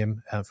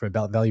premium from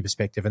a value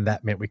perspective, and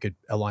that meant we could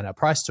align our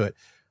price to it.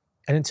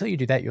 And until you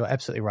do that, you're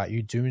absolutely right.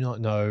 You do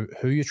not know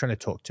who you're trying to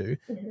talk to,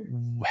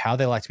 how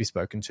they like to be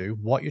spoken to,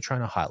 what you're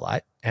trying to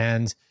highlight,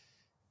 and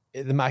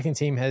the marketing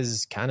team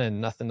has kind of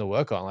nothing to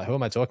work on. Like, who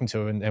am I talking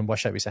to, and what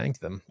should I be saying to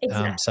them?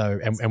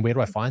 Exactly. And where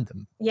do I find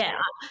them? Yeah,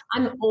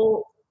 I'm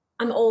all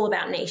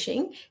about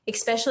niching,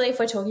 especially if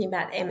we're talking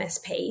about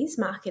MSPs,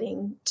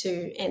 marketing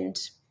to end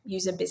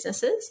user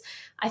businesses.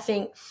 I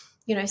think,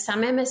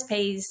 some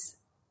MSPs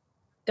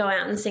go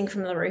out and sing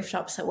from the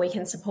rooftops that we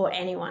can support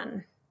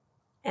anyone,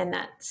 and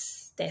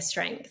that's their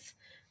strength.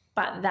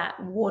 But that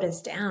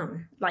waters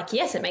down. Like,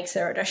 yes, it makes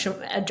their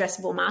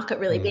addressable market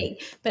really big,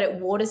 but it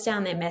waters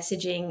down their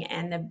messaging,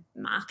 and the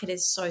market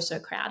is so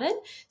crowded.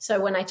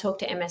 So when I talk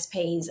to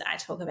MSPs, I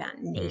talk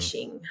about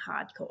niching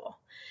hardcore.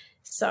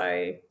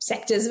 So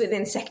sectors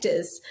within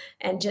sectors,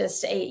 and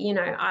just,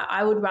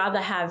 I would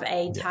rather have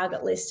a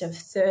target list of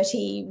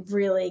 30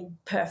 really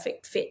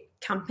perfect fit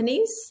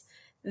companies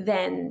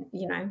than,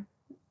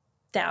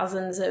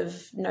 thousands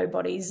of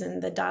nobodies,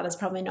 and the data's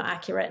probably not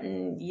accurate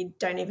and you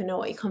don't even know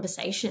what your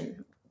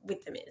conversation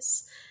with them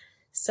is.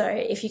 So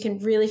if you can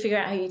really figure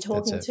out who you're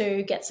talking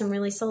to, get some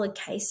really solid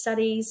case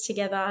studies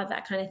together,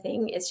 that kind of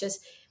thing, it's just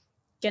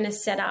going to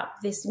set up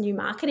this new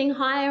marketing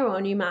hire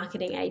or new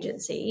marketing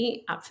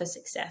agency up for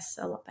success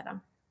a lot better.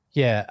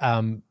 Yeah.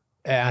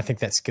 I think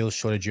that skills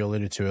shortage you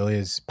alluded to earlier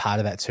is part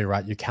of that too,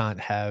 right? You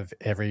can't have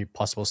every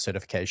possible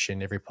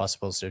certification, every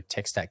possible sort of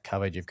tech stack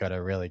covered. You've got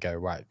to really go,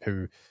 right,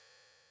 who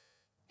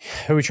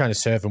are we trying to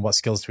serve, and what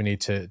skills do we need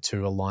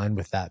to align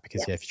with that?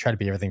 Because if you try to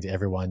be everything to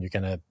everyone, you're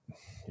gonna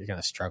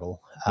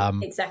struggle.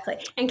 Exactly.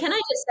 And can I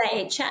just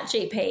say,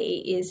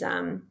 ChatGPT is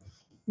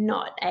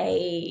not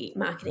a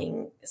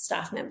marketing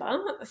staff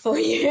member for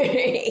you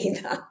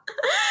either.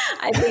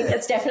 I think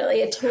that's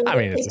definitely a tool. I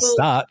mean, it's a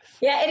start.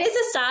 Yeah, it is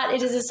a start.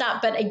 It is a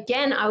start. But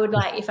again, I would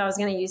like, if I was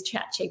going to use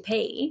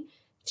ChatGPT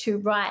to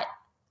write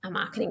a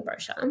marketing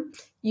brochure,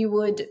 you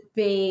would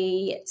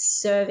be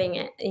serving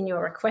it in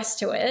your request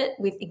to it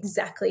with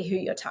exactly who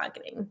you're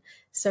targeting.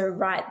 So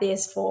write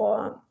this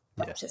for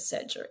doctor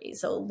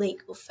surgeries or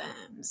legal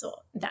firms or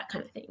that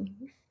kind of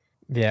thing.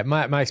 Yeah,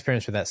 my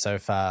experience with that so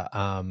far,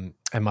 and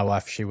my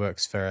wife, she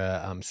works for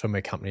a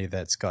swimwear company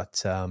that's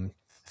got, I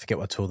forget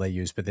what tool they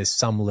use, but there's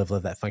some level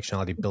of that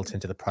functionality built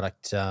into the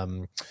product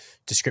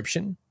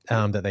description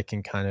that they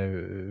can kind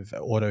of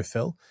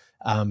autofill.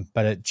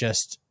 But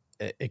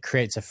it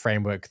creates a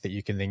framework that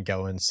you can then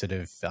go and sort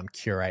of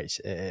curate.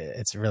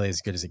 It's really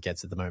as good as it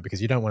gets at the moment,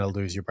 because you don't want to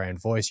lose your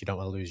brand voice. You don't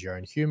want to lose your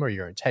own humor,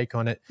 your own take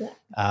on it. Yeah.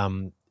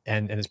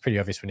 And it's pretty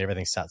obvious when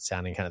everything starts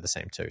sounding kind of the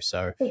same too.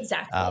 So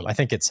exactly. I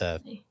think it's a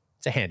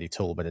handy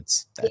tool, but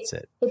that's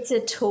it. It's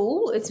a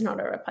tool. It's not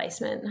a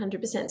replacement,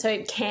 100%. So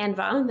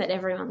Canva, that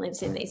everyone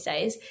lives in these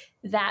days,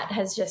 that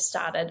has just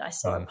started. I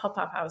saw a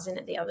pop-up, I was in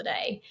it the other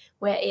day,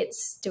 where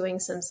it's doing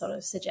some sort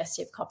of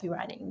suggestive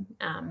copywriting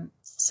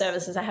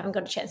services. I haven't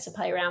got a chance to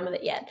play around with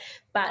it yet,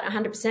 but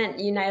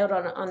 100%, you nailed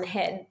on the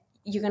head.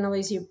 You're going to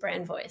lose your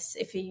brand voice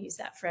if you use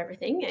that for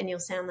everything, and you'll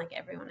sound like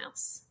everyone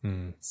else.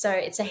 So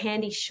it's a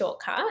handy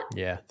shortcut.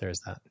 Yeah, there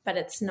is that. But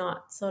it's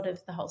not sort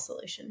of the whole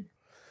solution.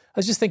 I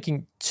was just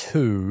thinking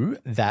too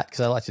that, because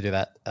I like to do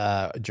that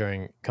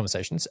during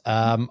conversations.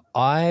 Our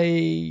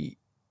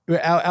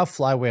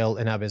flywheel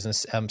in our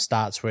business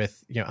starts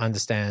with,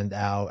 understand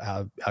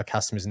our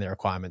customers and their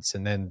requirements,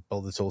 and then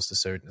build the tools to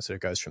suit, and it sort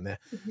of goes from there.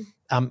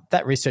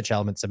 That research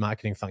element's a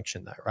marketing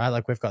function though, right?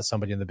 Like we've got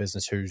somebody in the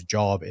business whose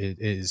job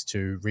is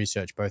to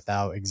research both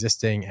our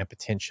existing and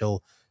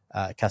potential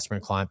customer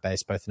and client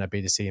base, both in our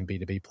B2C and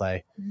B2B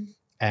play.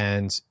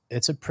 And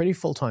it's a pretty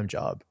full-time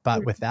job,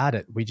 but without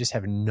it, we just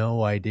have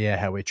no idea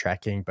how we're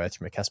tracking, both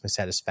from a customer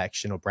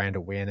satisfaction or brand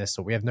awareness,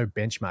 or we have no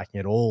benchmarking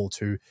at all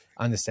to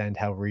understand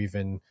how we're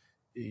even,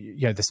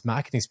 this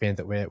marketing spend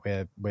that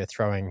we're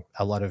throwing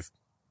a lot of,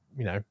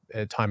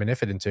 time and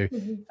effort into.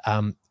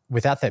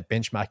 Without that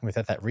benchmarking,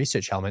 without that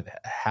research element,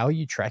 how are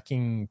you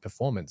tracking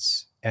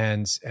performance?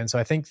 And so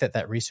I think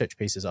that research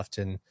piece is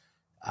often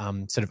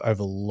sort of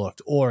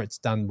overlooked, or it's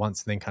done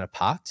once and then kind of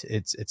parked.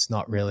 It's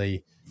not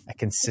really a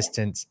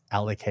consistent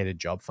allocated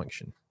job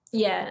function.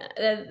 Yeah,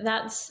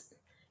 that's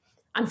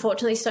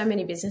unfortunately so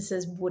many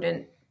businesses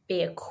wouldn't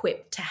be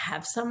equipped to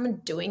have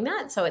someone doing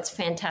that. So it's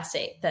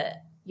fantastic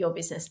that your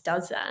business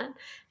does that.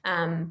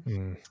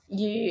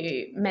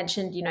 You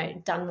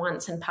mentioned, done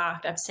once and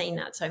parked. I've seen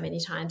that so many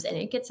times, and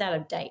it gets out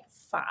of date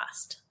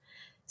fast.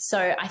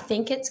 So I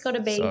think it's got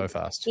to be so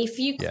fast. If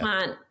you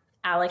can't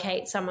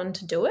allocate someone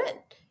to do it,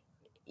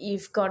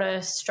 you've got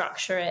to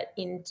structure it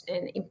and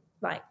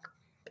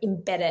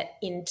embed it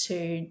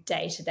into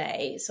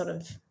day-to-day sort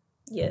of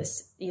your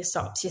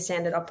SOPs, your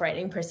standard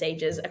operating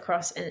procedures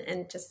across,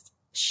 and just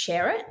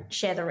share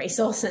the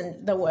resource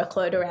and the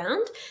workload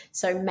around.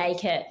 So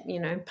make it,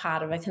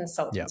 part of a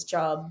consultant's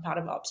job, part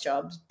of ops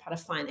jobs, part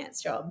of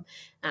finance job,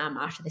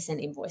 after they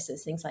send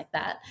invoices, things like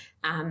that.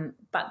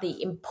 But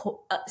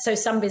so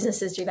some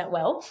businesses do that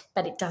well,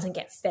 but it doesn't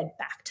get fed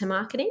back to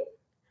marketing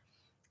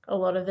a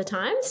lot of the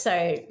time.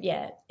 So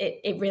yeah,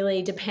 it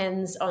really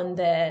depends on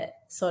the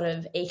sort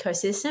of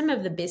ecosystem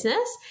of the business,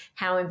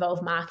 how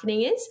involved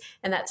marketing is.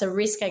 And that's a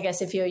risk, I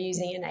guess, if you're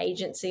using an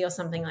agency or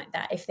something like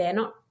that. If they're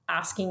not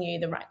asking you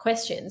the right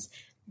questions,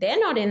 they're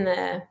not in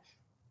the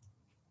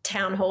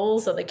town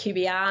halls or the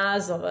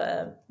QBRs or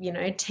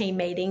the, team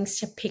meetings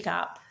to pick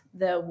up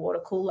the water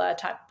cooler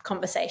type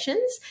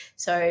conversations.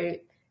 So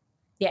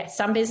yeah,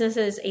 some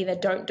businesses either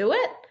don't do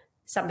it,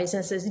 some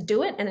businesses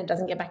do it and it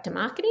doesn't get back to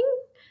marketing.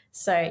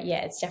 So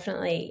yeah, it's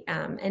definitely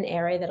an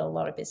area that a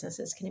lot of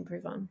businesses can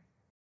improve on.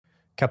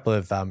 A couple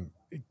of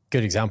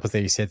good examples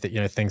there. You said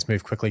that, things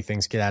move quickly,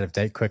 things get out of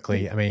date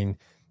quickly. I mean,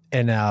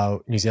 in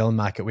our New Zealand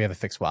market, we have a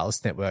fixed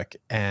wireless network,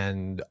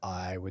 and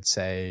I would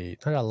say,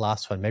 not our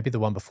last one, maybe the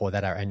one before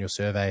that, our annual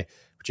survey,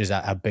 which is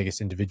our biggest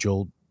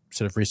individual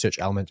sort of research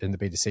element in the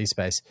B2C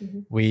space,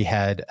 we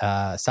had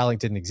Starlink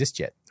didn't exist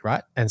yet,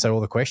 right? And so all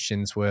the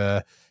questions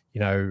were,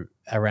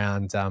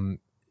 around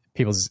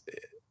people's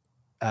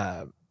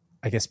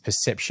I guess,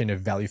 perception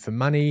of value for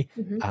money,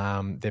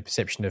 their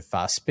perception of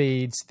fast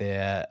speeds,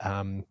 their,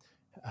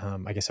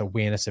 I guess,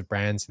 awareness of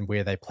brands and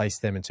where they place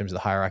them in terms of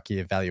the hierarchy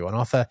of value on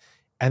offer.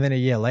 And then a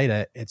year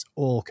later, it's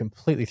all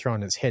completely thrown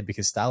on its head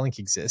because Starlink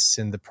exists,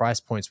 and the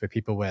price points where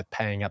people were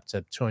paying up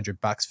to $200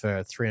 for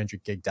a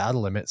 300 gig data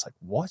limit. It's like,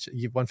 what?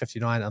 You have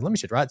 159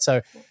 unlimited, right?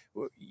 So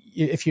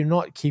if you're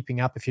not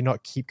keeping up, if you're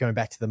not keep going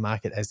back to the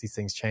market as these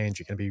things change,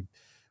 you're going to be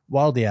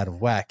wildly out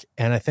of whack.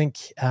 And I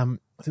think there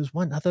was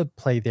one other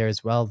play there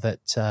as well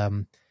that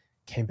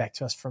came back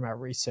to us from our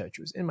research.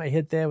 It was in my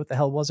head there. What the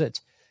hell was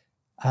it?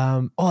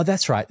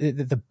 That's right.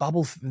 The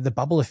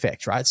bubble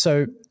effect, right?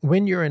 So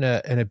when you're in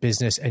a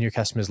business and your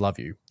customers love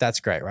you,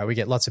 that's great, right? We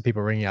get lots of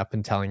people ringing up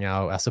and telling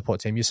our support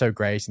team, you're so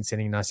great, and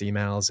sending nice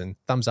emails and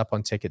thumbs up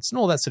on tickets and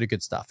all that sort of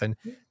good stuff. And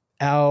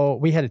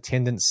we had a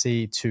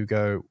tendency to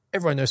go,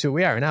 everyone knows who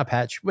we are in our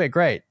patch. We're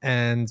great.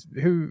 And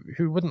who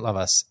wouldn't love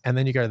us? And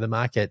then you go to the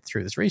market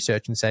through this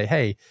research and say,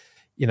 hey,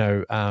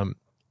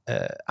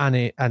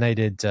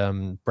 unaided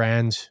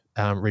brand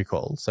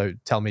recall. So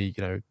tell me,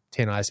 10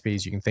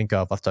 ISPs you can think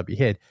of off the top of your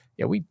head.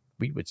 Yeah, we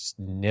were just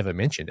never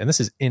mentioned. And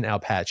this is in our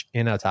patch,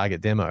 in our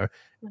target demo.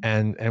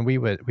 And we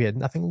had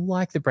nothing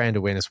like the brand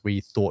awareness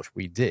we thought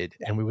we did.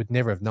 And we would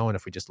never have known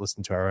if we just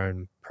listened to our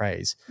own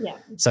praise. Yeah.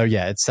 So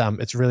yeah,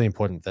 it's really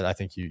important that I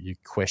think you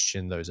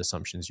question those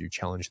assumptions, you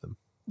challenge them.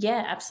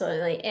 Yeah,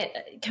 absolutely.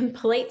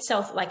 Complete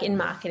in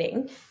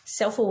marketing,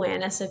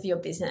 self-awareness of your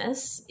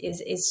business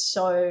is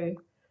so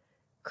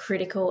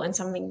critical and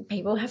something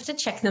people have to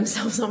check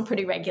themselves on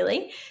pretty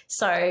regularly.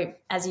 So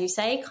as you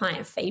say,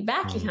 client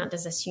feedback, you can't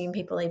just assume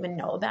people even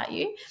know about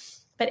you,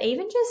 but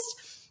even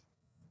just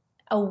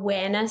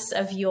awareness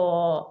of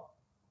your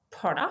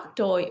product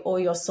or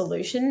your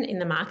solution in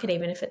the market,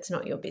 even if it's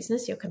not your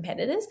business, your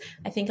competitors.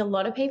 I think a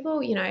lot of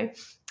people, you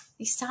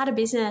start a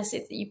business,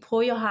 you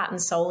pour your heart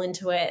and soul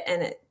into it,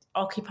 and it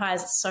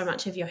occupies so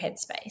much of your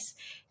headspace.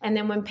 And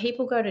then when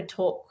people go to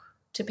talk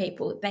to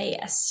people, they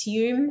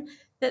assume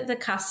that the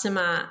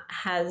customer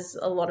has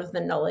a lot of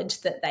the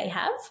knowledge that they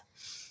have.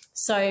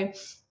 So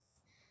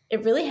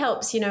it really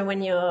helps,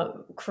 when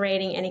you're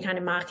creating any kind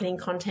of marketing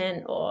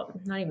content, or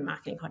not even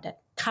marketing content,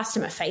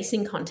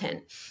 customer-facing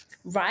content,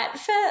 right,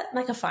 for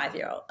like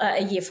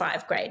a year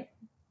 5 grade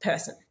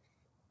person.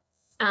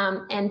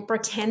 And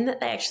pretend that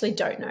they actually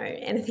don't know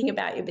anything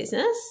about your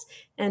business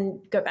and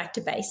go back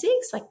to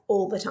basics like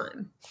all the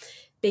time,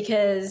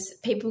 because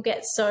people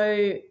get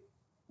so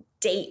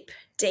deep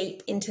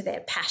into their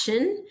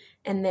passion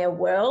and their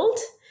world,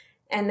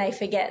 and they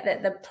forget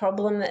that the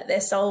problem that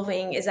they're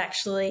solving is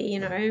actually,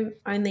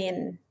 only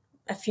in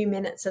a few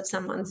minutes of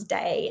someone's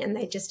day, and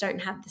they just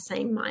don't have the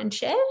same mind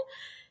share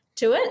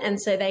to it.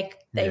 And so they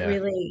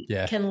really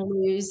can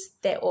lose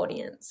their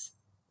audience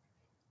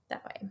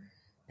that way.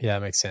 Yeah,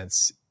 it makes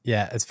sense.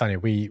 Yeah, it's funny.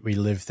 We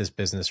live this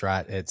business,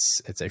 right?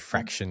 It's a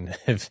fraction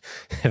of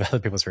other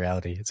people's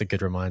reality. It's a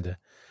good reminder.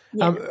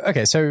 Yeah.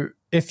 Okay, so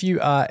if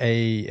you are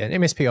an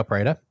MSP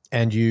operator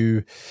and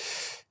you've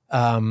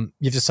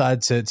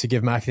decided to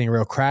give marketing a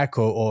real crack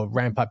or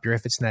ramp up your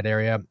efforts in that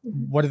area,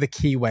 what are the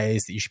key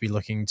ways that you should be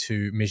looking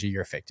to measure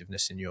your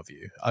effectiveness in your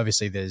view?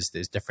 Obviously, there's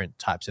different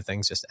types of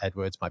things. Just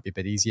AdWords might be a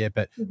bit easier,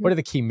 but what are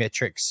the key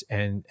metrics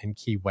and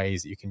key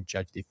ways that you can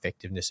judge the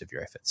effectiveness of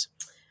your efforts?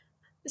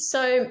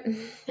 So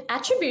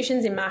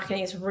attributions in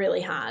marketing is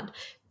really hard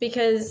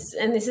because,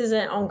 and this is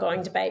an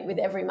ongoing debate with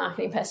every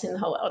marketing person in the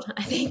whole world,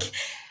 I think.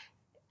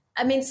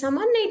 I mean,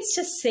 someone needs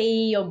to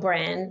see your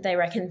brand, they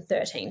reckon,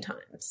 13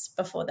 times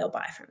before they'll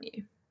buy from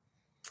you.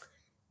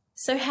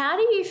 So how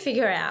do you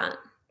figure out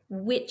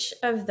which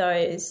of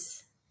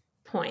those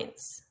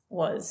points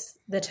was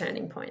the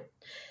turning point?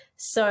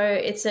 So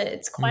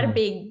it's quite a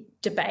big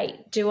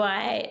debate. Do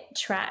I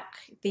track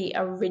the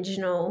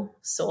original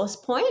source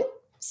point?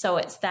 So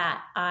it's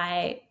that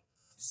I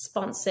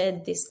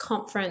sponsored this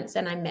conference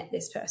and I met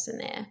this person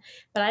there,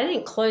 but I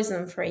didn't close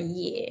them for a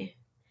year.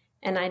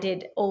 And I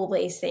did all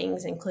these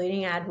things,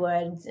 including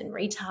AdWords and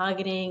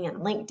retargeting and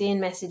LinkedIn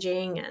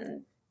messaging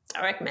and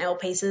direct mail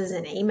pieces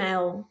and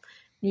email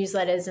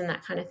newsletters and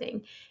that kind of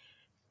thing.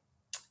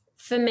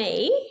 For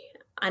me,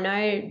 I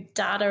know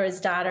data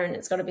is data and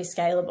it's got to be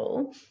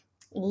scalable.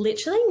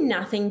 Literally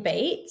nothing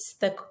beats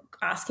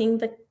asking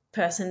the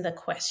person the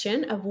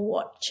question of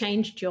what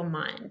changed your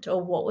mind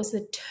or what was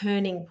the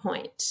turning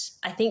point.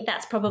 I think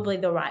that's probably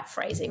the right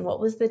phrasing. What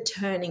was the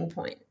turning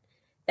point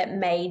that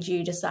made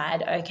you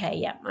decide, okay,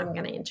 yeah, I'm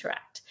going to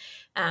interact?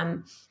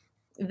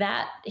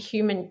 That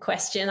human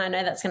question, I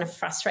know that's going to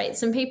frustrate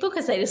some people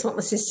because they just want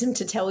the system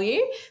to tell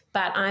you,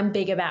 but I'm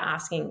big about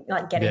asking,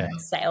 getting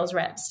sales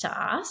reps to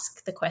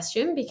ask the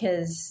question,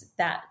 because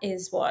that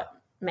is what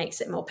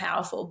makes it more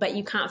powerful. But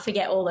you can't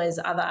forget all those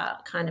other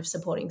kind of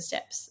supporting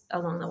steps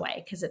along the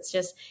way, because it's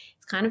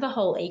kind of a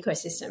whole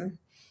ecosystem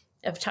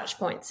of touch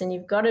points and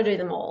you've got to do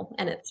them all.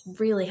 And it's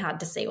really hard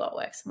to see what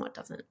works and what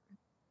doesn't.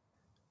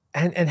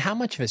 And how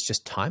much of it's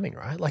just timing,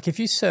 right? Like if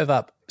you serve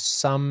up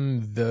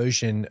some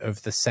version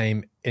of the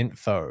same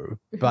info,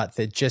 but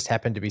there just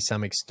happened to be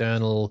some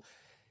external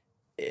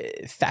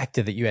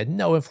factor that you had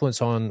no influence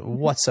on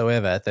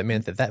whatsoever, that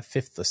meant that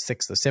fifth or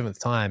sixth or seventh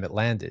time it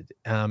landed.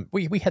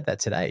 We had that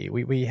today.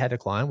 We had a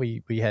client.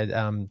 We had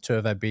two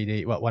of our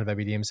one of our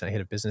BDMs and a head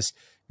of business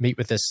meet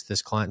with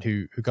this client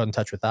who got in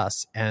touch with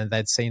us, and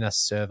they'd seen us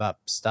serve up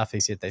stuff. He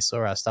said they saw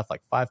our stuff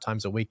like 5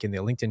 times a week in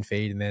their LinkedIn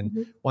feed, and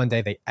then one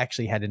day they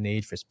actually had a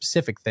need for a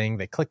specific thing.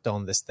 They clicked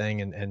on this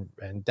thing and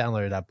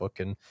downloaded our book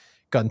and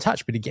got in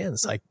touch. But again,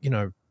 it's like,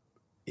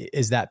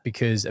 is that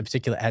because a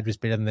particular ad was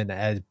better than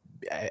ad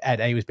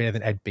A was better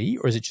than ad B,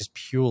 or is it just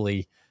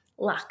purely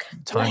luck,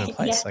 time and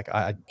place?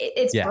 Yeah.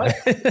 It's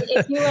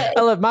both.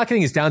 I love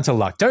marketing is down to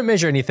luck. Don't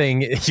measure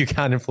anything you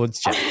can't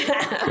influence.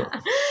 Cool.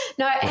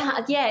 No,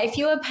 if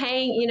you were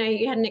paying,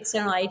 you had an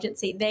external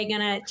agency, they're going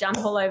to jump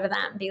all over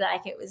that and be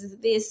like, it was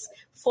this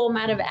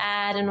format of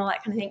ad and all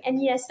that kind of thing.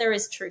 And yes, there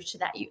is truth to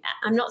that.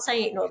 I'm not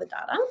saying ignore the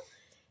data,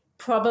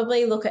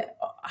 probably look at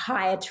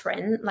higher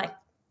trend, like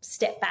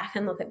step back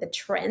and look at the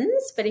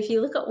trends. But if you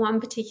look at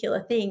one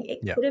particular thing, it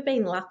could have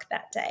been luck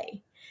that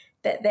day,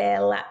 that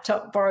their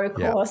laptop broke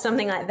or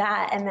something like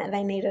that, and that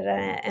they needed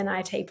an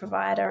IT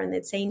provider and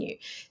they'd seen you.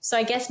 So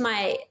I guess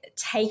my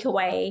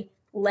takeaway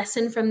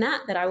lesson from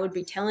that I would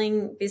be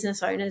telling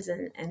business owners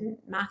and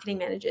marketing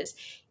managers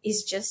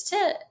is just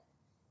to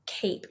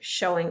keep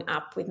showing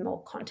up with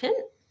more content.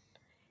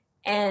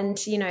 And,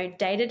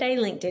 day-to-day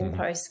LinkedIn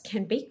posts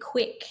can be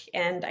quick.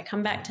 And I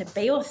come back to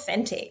be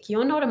authentic.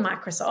 You're not a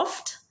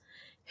Microsoft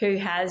who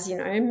has,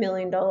 $1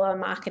 million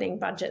marketing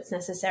budgets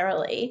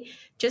necessarily.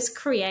 Just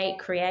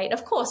create.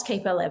 Of course,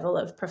 keep a level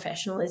of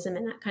professionalism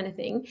and that kind of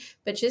thing.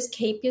 But just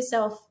put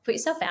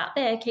yourself out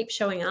there, keep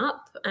showing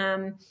up.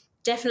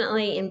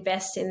 Definitely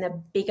invest in the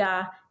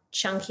bigger,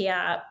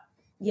 chunkier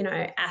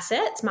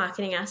assets,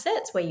 marketing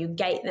assets, where you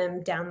gate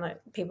them,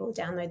 people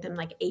download them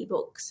like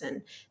ebooks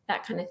and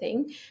that kind of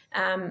thing.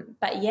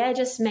 But yeah,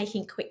 just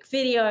making quick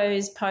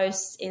videos,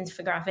 posts,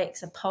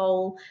 infographics, a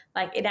poll.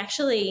 Like it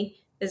actually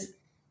is,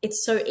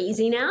 it's so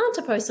easy now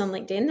to post on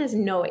LinkedIn. There's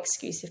no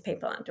excuse if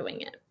people aren't doing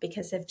it,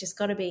 because they've just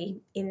got to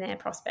be in their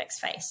prospect's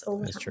face all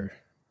the time. That's true.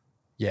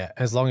 Yeah.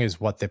 As long as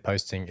what they're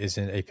posting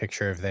isn't a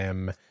picture of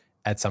them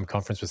at some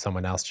conference with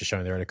someone else just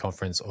showing they're at a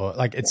conference, or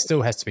like it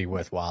still has to be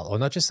worthwhile, or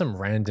not just some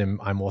random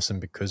I'm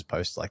awesome because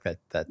post like that.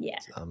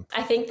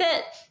 I think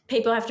that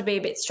people have to be a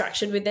bit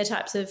structured with their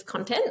types of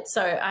content.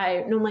 So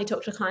I normally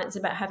talk to clients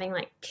about having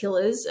like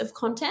pillars of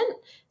content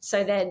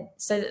so that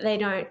they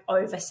don't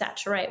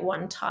oversaturate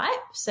one type.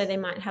 So they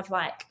might have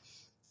like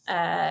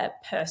a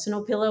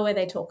personal pillar where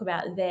they talk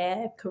about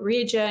their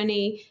career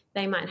journey.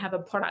 They might have a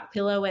product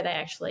pillar where they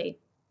actually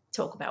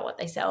talk about what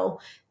they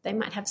sell. They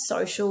might have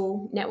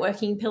social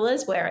networking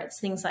pillars where it's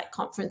things like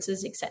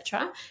conferences,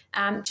 etc.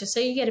 Just so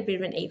you get a bit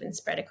of an even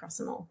spread across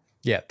them all.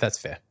 Yeah, that's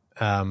fair.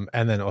 And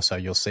then also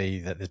you'll see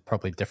that there's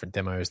probably different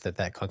demos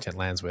that content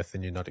lands with,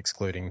 and you're not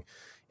excluding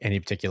any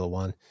particular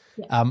one.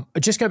 Yeah.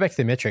 Just go back to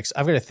the metrics.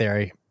 I've got a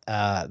theory,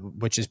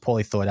 which is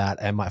poorly thought out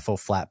and might fall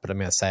flat, but I'm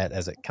going to say it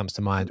as it comes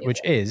to mind, which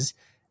is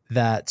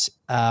that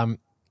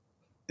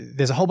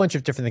there's a whole bunch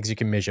of different things you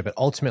can measure, but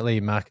ultimately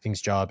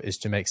marketing's job is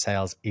to make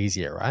sales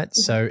easier, right?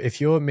 Mm-hmm. So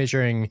if you're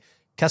measuring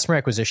customer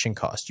acquisition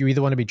cost, you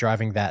either want to be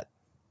driving that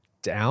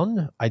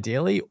down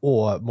ideally,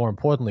 or more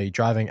importantly,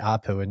 driving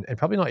ARPU and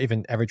probably not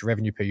even average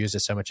revenue per user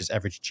so much as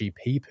average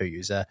GP per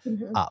user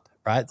up,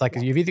 right? Like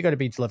you've either got to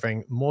be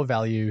delivering more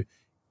value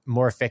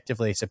more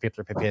effectively so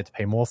people are prepared to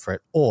pay more for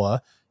it,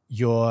 or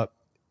you're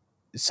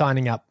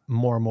signing up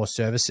more and more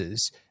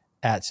services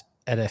at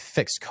a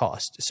fixed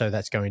cost. So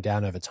that's going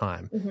down over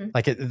time. Mm-hmm.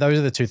 Like those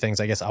are the two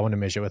things I guess I want to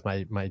measure with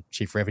my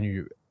chief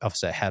revenue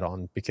officer hat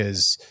on,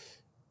 because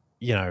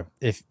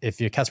if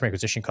your customer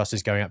acquisition cost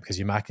is going up because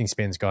your marketing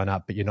spend's gone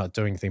up, but you're not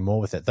doing anything more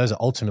with it, those are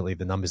ultimately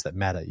the numbers that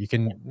matter. You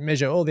can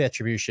measure all the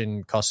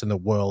attribution costs in the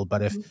world,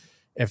 but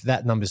if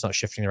that number's not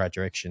shifting in the right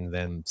direction,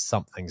 then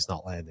something's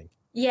not landing.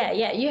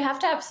 Yeah. You have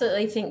to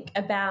absolutely think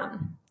about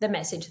the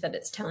message that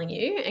it's telling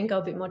you and go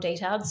a bit more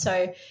detailed.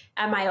 So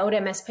at my old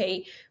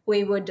MSP,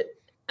 we would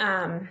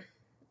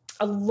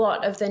a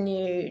lot of the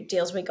new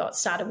deals we got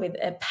started with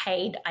a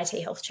paid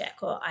IT health check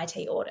or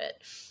IT audit.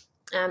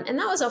 And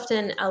that was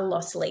often a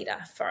loss leader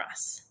for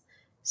us.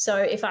 So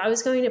if I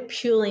was going to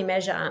purely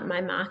measure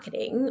my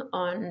marketing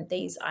on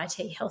these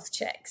IT health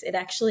checks, it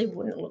actually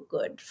wouldn't look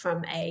good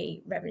from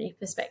a revenue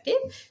perspective.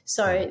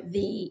 So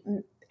the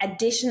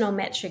additional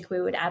metric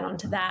we would add on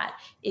to that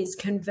is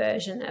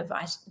conversion of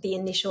the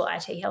initial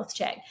IT health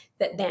check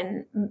that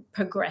then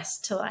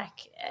progressed to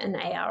like an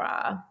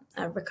ARR,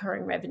 a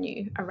recurring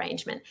revenue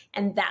arrangement.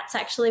 And that's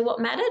actually what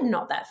mattered,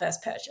 not that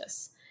first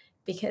purchase,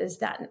 because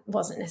that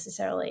wasn't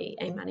necessarily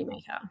a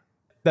moneymaker.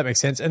 That makes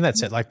sense. And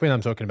that's it. Like when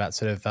I'm talking about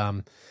sort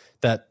of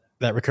that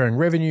recurring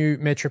revenue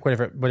metric,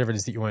 whatever it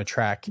is that you want to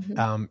track,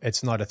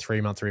 it's not a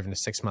 3-month or even a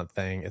 6-month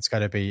thing. It's got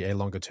to be a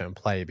longer term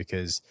play,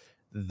 because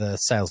the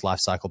sales life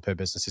cycle per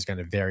business is going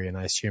to vary. And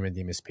I assume in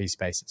the MSP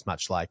space, it's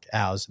much like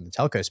ours in the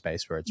telco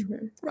space, where it's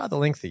rather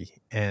lengthy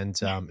and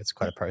it's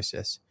quite a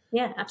process.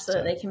 Yeah,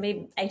 absolutely. So, it can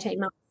be 18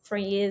 months,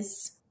 3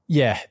 years.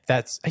 Yeah,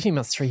 that's 18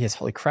 months, 3 years.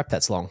 Holy crap,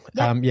 that's long.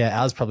 Yep.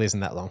 Ours probably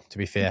isn't that long, to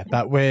be fair.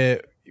 But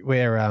we're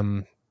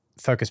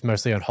focused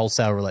mostly on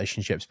wholesale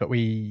relationships, but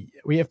we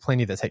have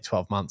plenty that take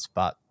 12 months,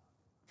 but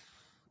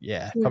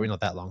probably not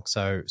that long.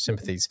 So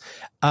sympathies.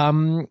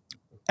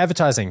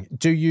 Advertising.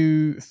 Do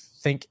you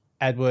think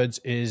AdWords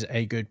is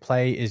a good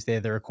play? Is there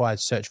the required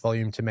search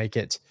volume to make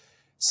it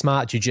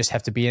smart? Do you just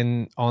have to be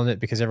in on it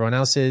because everyone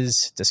else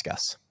is?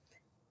 Discuss.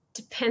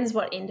 Depends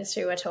what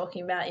industry we're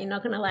talking about. You're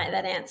not going to like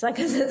that answer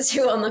because it's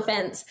too on the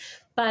fence.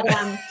 But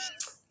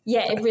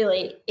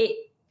it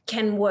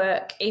can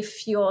work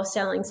if you're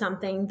selling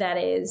something that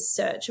is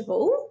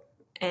searchable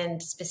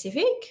and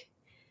specific.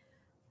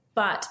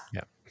 But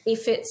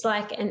if it's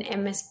like an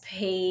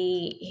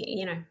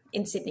MSP,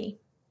 in Sydney,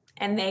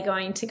 and they're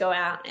going to go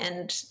out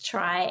and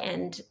try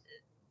and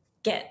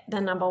get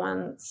the number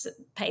one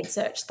paid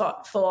search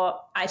spot for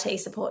IT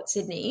support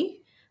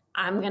Sydney,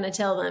 I'm going to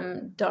tell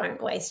them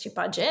don't waste your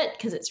budget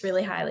because it's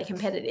really highly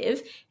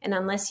competitive. And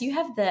unless you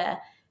have the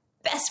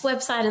best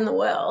website in the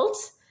world,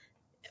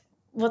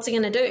 what's it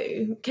going to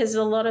do? Because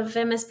a lot of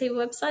MSP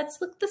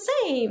websites look the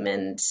same.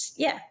 And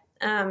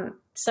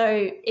so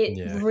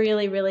it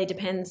really, really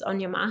depends on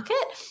your market.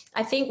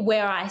 I think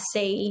where I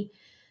see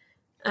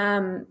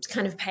kind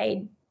of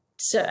paid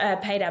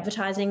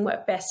advertising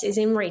work best is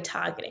in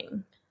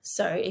retargeting.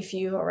 So if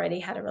you've already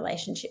had a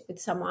relationship with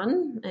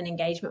someone, an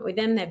engagement with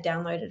them, they've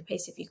downloaded a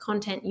piece of your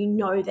content, you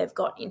know they've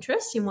got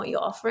interest in what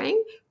you're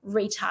offering,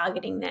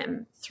 retargeting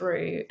them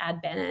through ad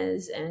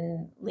banners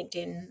and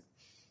LinkedIn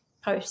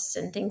posts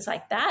and things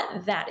like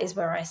that, that is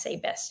where I see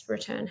best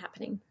return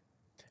happening.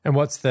 And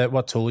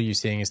what tool are you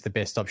seeing is the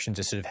best option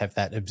to sort of have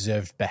that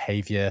observed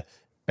behavior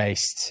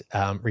based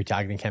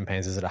retargeting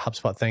campaigns? Is it a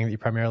HubSpot thing that you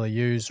primarily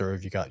use, or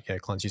have you got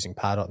clients using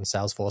Pardot and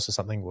Salesforce or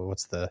something? Well,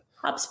 what's the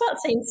HubSpot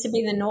seems to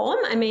be the norm.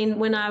 I mean,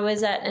 when I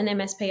was at an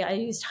MSP, I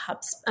used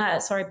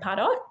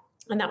Pardot,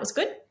 and that was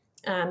good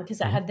because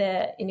that had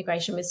the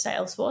integration with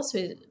Salesforce,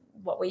 with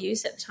what we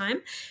used at the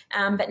time.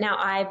 But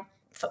now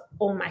for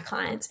all my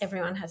clients,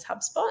 everyone has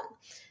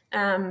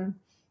HubSpot.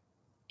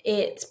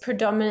 It's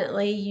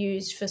predominantly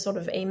used for sort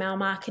of email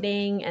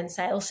marketing and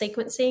sales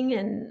sequencing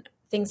and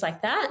things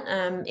like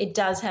that. It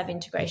does have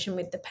integration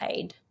with the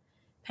paid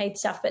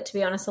stuff, but to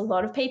be honest, a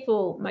lot of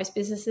people, most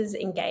businesses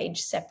engage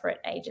separate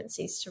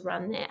agencies to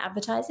run their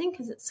advertising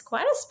because it's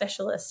quite a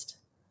specialist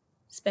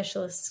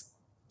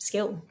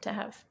skill to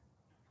have.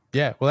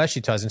 Yeah, well, it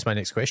actually ties into my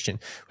next question,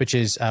 which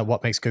is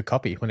what makes good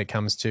copy when it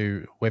comes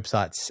to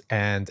websites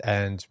and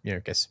I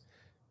guess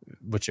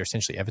which are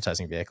essentially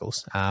advertising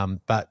vehicles.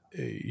 But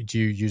do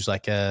you use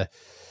like the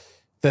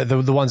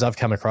ones I've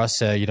come across,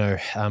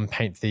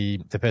 paint the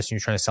person you're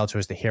trying to sell to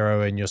as the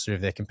hero, and you're sort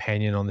of their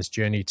companion on this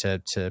journey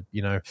to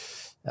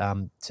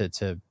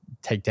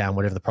take down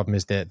whatever the problem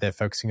is they're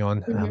focusing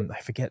on. I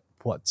forget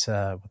what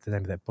the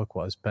name of that book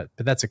was, but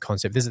that's a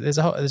concept. There's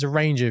a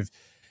range of,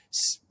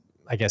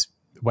 I guess,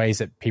 ways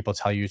that people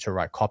tell you to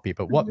write copy.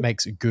 But what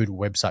makes a good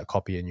website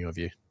copy in your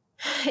view?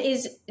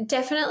 Is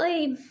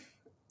definitely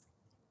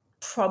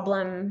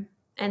problem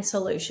and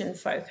solution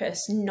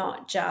focused,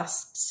 not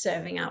just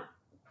serving up,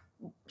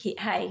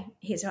 hey,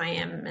 here's who I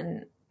am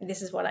and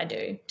this is what I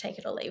do, take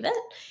it or leave it.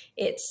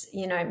 It's,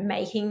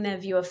 making the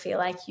viewer feel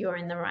like you're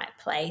in the right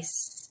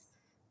place.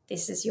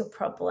 This is your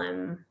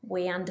problem.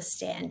 We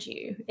understand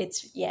you.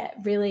 It's,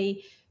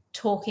 really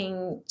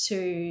talking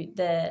to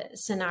the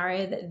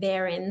scenario that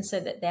they're in so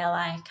that they're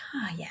like,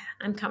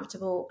 I'm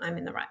comfortable. I'm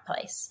in the right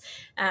place.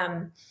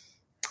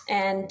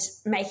 And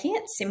making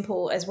it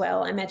simple as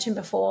well. I mentioned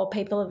before,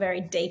 people are very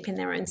deep in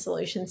their own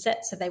solution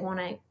set, so they want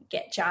to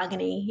get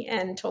jargony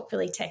and talk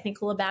really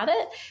technical about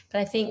it.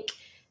 But I think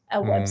a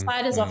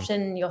website is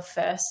often your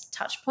first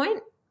touch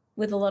point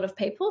with a lot of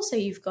people, so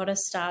you've got to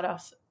start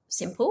off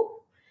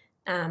simple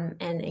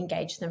and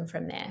engage them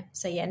from there.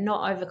 So,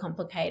 not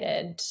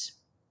overcomplicated,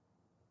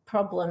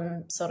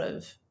 problem sort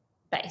of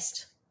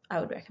based, I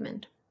would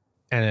recommend.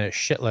 And a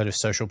shitload of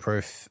social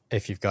proof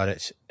if you've got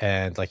it.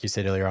 And like you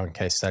said earlier on,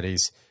 case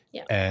studies.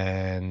 Yeah.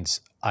 And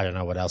I don't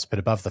know what else, but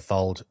above the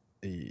fold,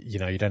 you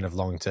don't have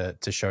long to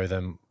show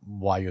them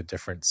why you're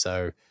different.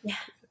 So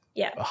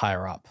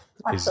higher up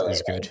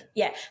is good.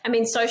 Yeah. I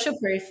mean, social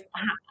proof,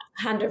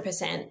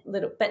 100%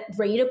 little, but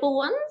readable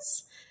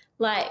ones,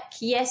 like,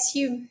 yes,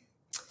 you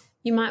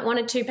might want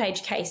a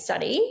 2-page case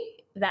study.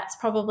 That's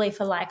probably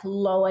for like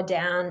lower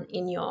down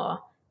in your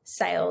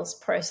sales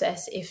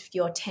process. If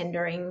you're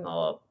tendering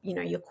or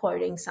you're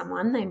quoting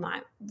someone, they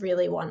might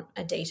really want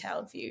a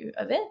detailed view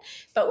of it.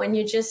 But when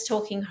you're just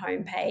talking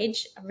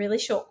homepage, a really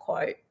short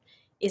quote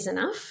is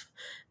enough,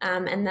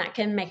 and that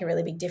can make a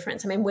really big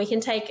difference. I mean, we can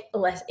take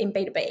in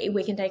B2B,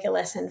 we can take a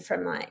lesson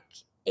from like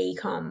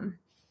e-com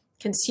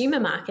consumer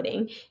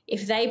marketing.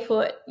 If they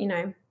put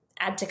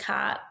add to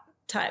cart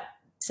type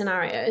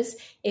scenarios,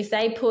 if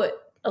they put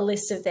a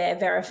list of their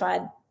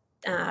verified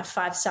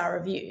 5-star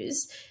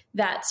reviews,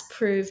 that's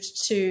proved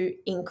to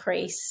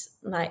increase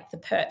like the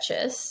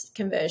purchase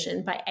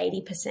conversion by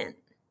 80%.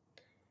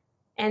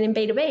 And in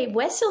B2B,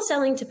 we're still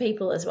selling to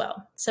people as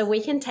well. So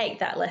we can take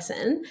that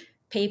lesson.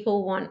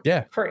 People want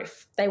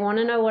proof. They want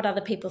to know what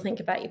other people think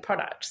about your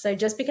product. So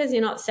just because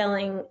you're not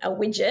selling a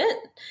widget,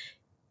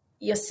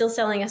 you're still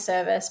selling a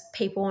service.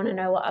 People want to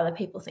know what other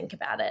people think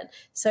about it.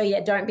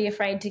 So don't be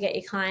afraid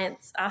to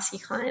ask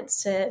your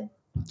clients to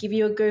give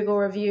you a Google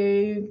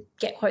review,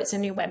 get quotes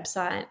on your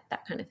website,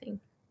 that kind of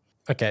thing.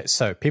 Okay,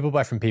 so people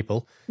buy from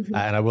people,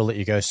 and I will let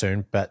you go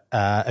soon, but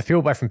if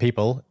people buy from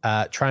people,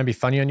 try and be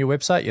funny on your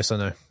website, yes or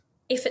no?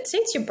 If it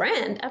suits your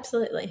brand,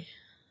 absolutely.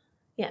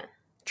 Yeah.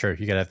 True,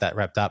 you got to have that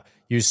wrapped up.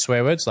 Use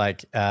swear words,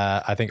 like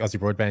I think Aussie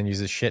Broadband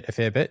uses shit a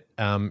fair bit.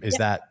 Is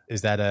that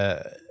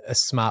a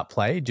smart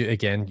play?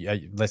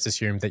 Let's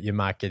assume that your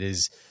market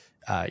is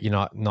you're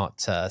not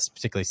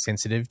particularly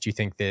sensitive. Do you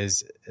think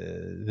there's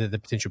the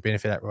potential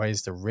benefit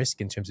outweighs the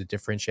risk in terms of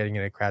differentiating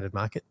in a crowded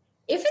market?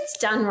 If it's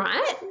done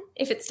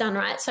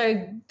right.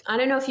 So I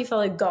don't know if you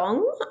follow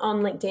Gong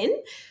on LinkedIn,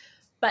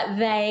 but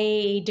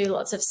they do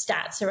lots of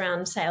stats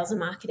around sales and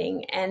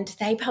marketing. And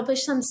they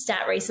published some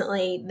stat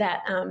recently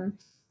that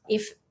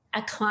if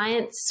a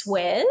client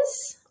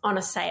swears on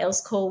a sales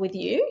call with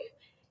you,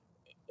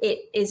 it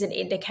is an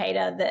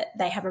indicator that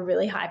they have a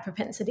really high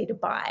propensity to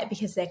buy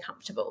because they're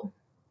comfortable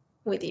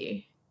with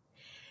you.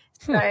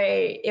 So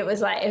it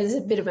was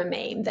a bit of a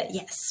meme that,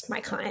 yes, my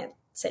client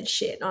said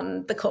shit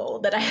on the call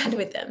that I had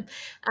with them.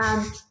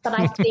 But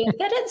I think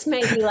that it's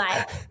maybe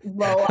like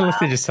lower. Unless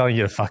they're just telling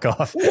you to fuck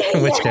off,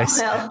 in which case.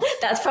 Well,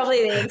 that's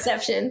probably the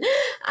exception.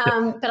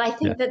 But I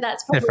think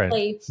that's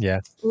probably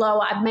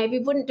lower. I maybe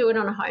wouldn't do it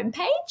on a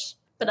homepage,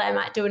 but I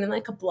might do it in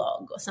like a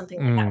blog or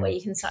something like that where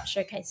you can start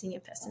showcasing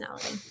your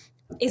personality.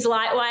 Is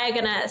Lightwire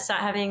going to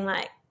start having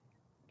like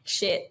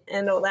shit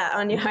and all that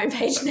on your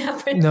homepage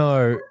now?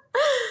 No.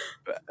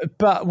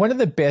 But one of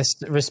the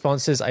best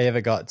responses I ever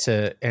got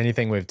to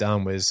anything we've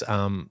done was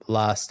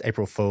last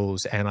April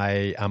Fool's, and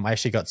I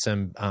actually got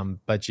some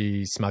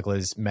budgie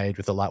smugglers made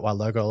with the Lightwire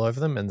logo all over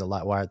them and the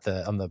Lightwire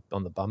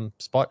on the bum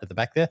spot at the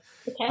back there.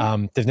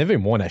 Okay. They've never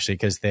been worn actually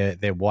because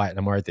they're white and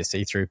I'm worried they're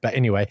see-through. But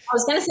anyway, I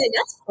was going to say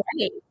that's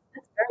great.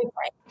 That's very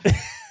great.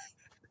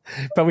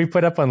 But we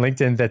put up on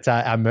LinkedIn that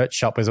our merch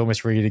shop was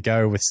almost ready to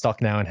go with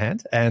stock now in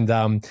hand.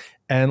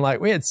 And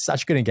like we had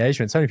such good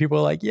engagement. So many people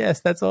were like,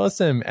 yes, that's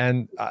awesome.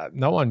 And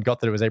no one got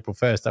that it was April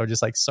 1st. They were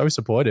just like so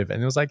supportive.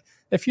 And it was like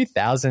a few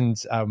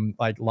thousand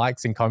like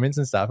likes and comments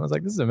and stuff. I was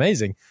like, this is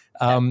amazing.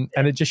 And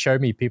it just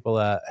showed me people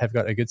have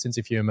got a good sense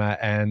of humor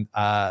and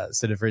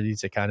sort of ready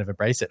to kind of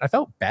embrace it. I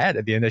felt bad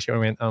at the end of the show. I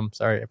went,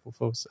 sorry, April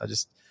Fools. I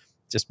just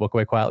walk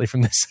away quietly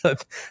from this. I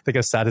think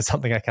I've started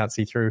something I can't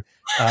see through.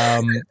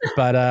 But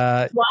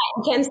why?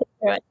 You can see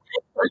through it.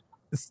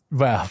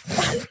 Well,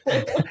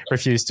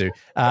 refuse to.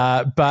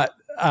 But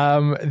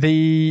I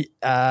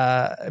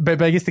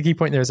guess the key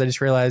point there is I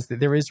just realized that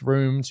there is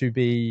room to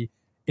be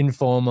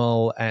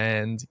informal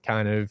and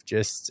kind of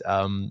just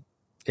kind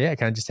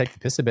of just take the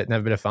piss a bit and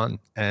have a bit of fun,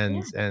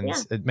 and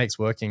it makes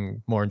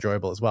working more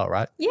enjoyable as well,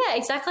 right? Yeah,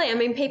 exactly. I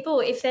mean, people,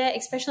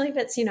 especially if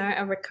it's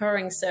a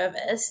recurring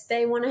service,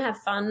 they want to have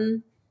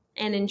fun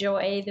and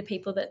enjoy the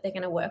people that they're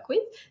going to work with.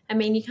 I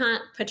mean, you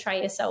can't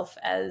portray yourself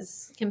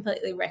as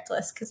completely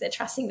reckless because they're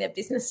trusting their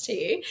business to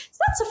you. So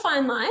that's a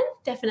fine line,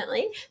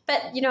 definitely.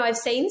 But I've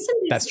seen some.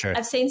 That's true.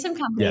 I've seen some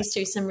companies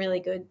do some really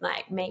good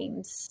like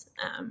memes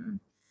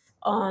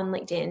on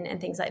LinkedIn and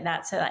things like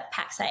that. So like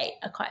PAX 8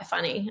 are quite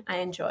funny. I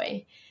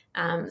enjoy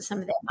some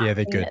of their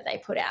marketing that they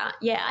put out.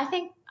 Yeah,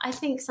 I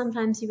think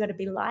sometimes you've got to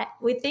be light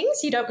with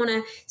things. You don't want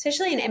to,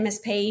 especially in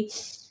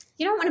MSP,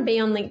 you don't want to be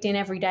on LinkedIn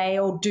every day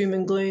all doom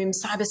and gloom,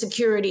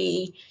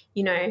 cybersecurity,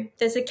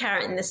 there's a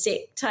carrot and the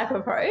stick type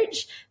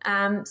approach.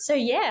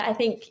 I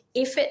think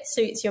if it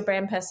suits your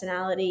brand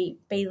personality,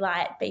 be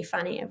light, be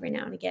funny every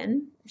now and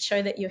again, show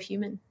that you're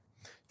human.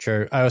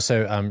 True. I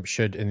also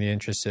should, in the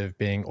interest of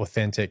being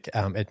authentic,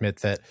 admit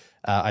that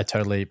I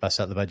totally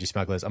bust out the budgie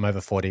smugglers. I'm over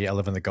 40. I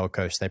live on the Gold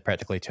Coast. They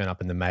practically turn up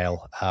in the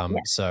mail.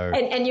 So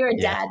and you're a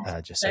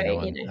dad. Just so no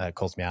one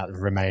calls me out.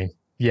 Remain.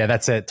 Yeah,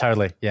 that's it.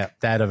 Totally. Yeah,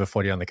 dad over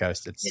 40 on the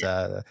coast. It's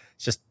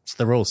just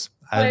the rules.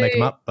 I don't make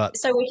them up, but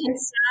so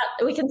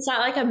we can start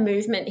like a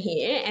movement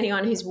here.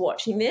 Anyone who's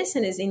watching this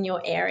and is in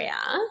your area,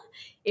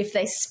 if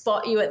they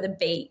spot you at the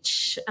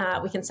beach,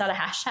 we can start a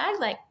hashtag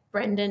like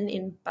Brendan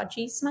in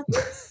budgie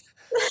smugglers.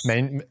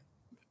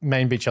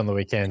 Main beach on the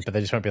weekend, but they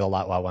just won't be the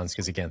Lightwire ones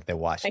because again they're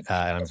white, and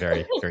I'm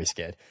very very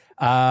scared.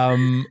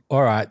 All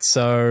right,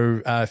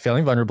 so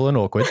feeling vulnerable and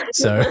awkward,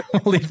 so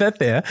we'll leave that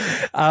there.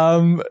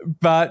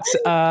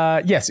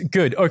 Yes,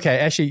 good. Okay,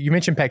 actually, you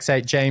mentioned PAX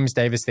 8. James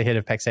Davis, the head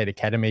of PAX 8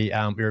 Academy,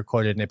 we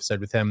recorded an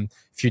episode with him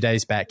a few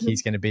days back. Mm-hmm.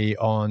 He's going to be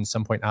on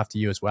some point after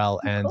you as well,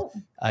 and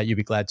you'll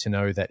be glad to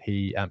know that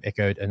he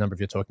echoed a number of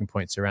your talking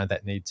points around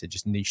that need to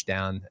just niche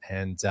down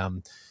and.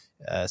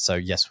 So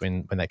yes,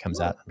 when that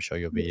comes out, I'm sure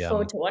you'll be look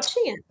forward to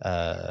watching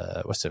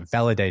it.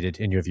 Validated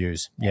in your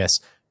views. Yes.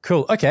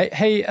 Cool. Okay.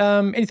 Hey,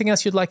 anything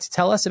else you'd like to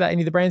tell us about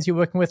any of the brands you're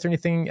working with or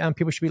anything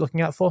people should be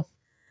looking out for?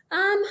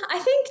 I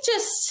think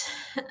just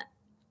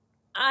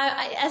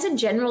as a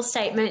general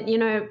statement,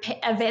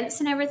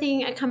 events and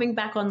everything are coming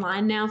back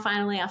online now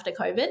finally after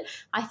COVID.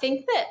 I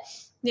think that,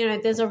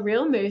 there's a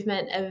real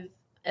movement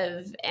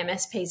of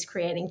MSPs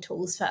creating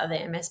tools for other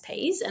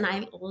MSPs, and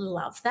I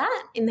love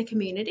that in the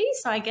community.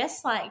 So I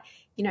guess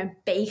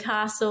B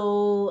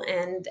Castle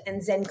and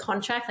Zen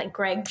Contract, like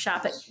Greg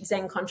Sharp at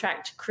Zen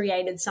Contract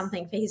created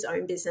something for his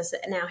own business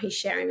that now he's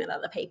sharing with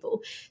other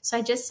people. So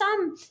I just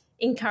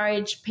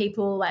encourage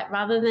people, like,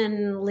 rather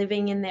than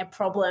living in their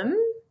problem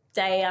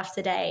day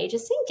after day,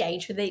 just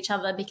engage with each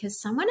other because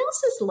someone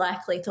else has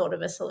likely thought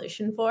of a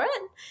solution for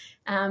it.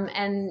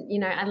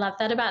 I love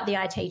that about the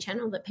IT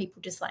channel, that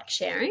people just like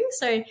sharing.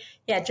 So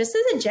yeah, just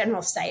as a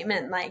general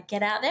statement, like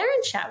get out there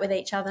and chat with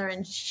each other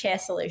and share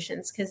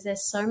solutions, because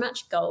there's so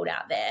much gold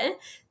out there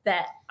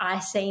that I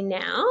see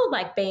now,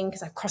 like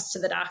because I've crossed to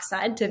the dark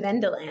side, to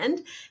vendor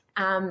land,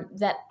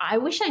 that I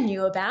wish I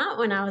knew about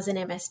when I was an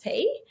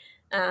MSP.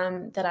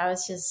 that I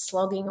was just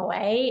slogging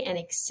away and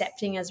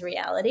accepting as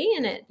reality.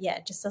 And it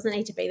just doesn't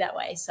need to be that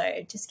way. So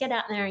just get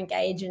out there,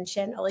 engage and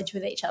share knowledge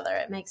with each other.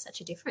 It makes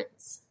such a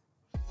difference.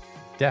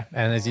 Yeah.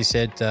 And as you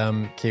said,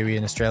 Kiwi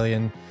and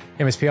Australian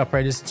MSP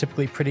operators are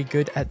typically pretty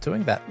good at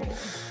doing that.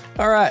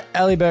 All right,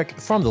 Ali Bourke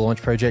from The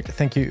Launch Project,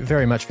 thank you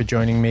very much for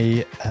joining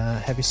me.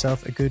 Have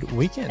yourself a good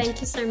weekend.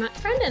 Thank you so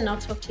much, Brendan. I'll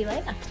talk to you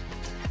later.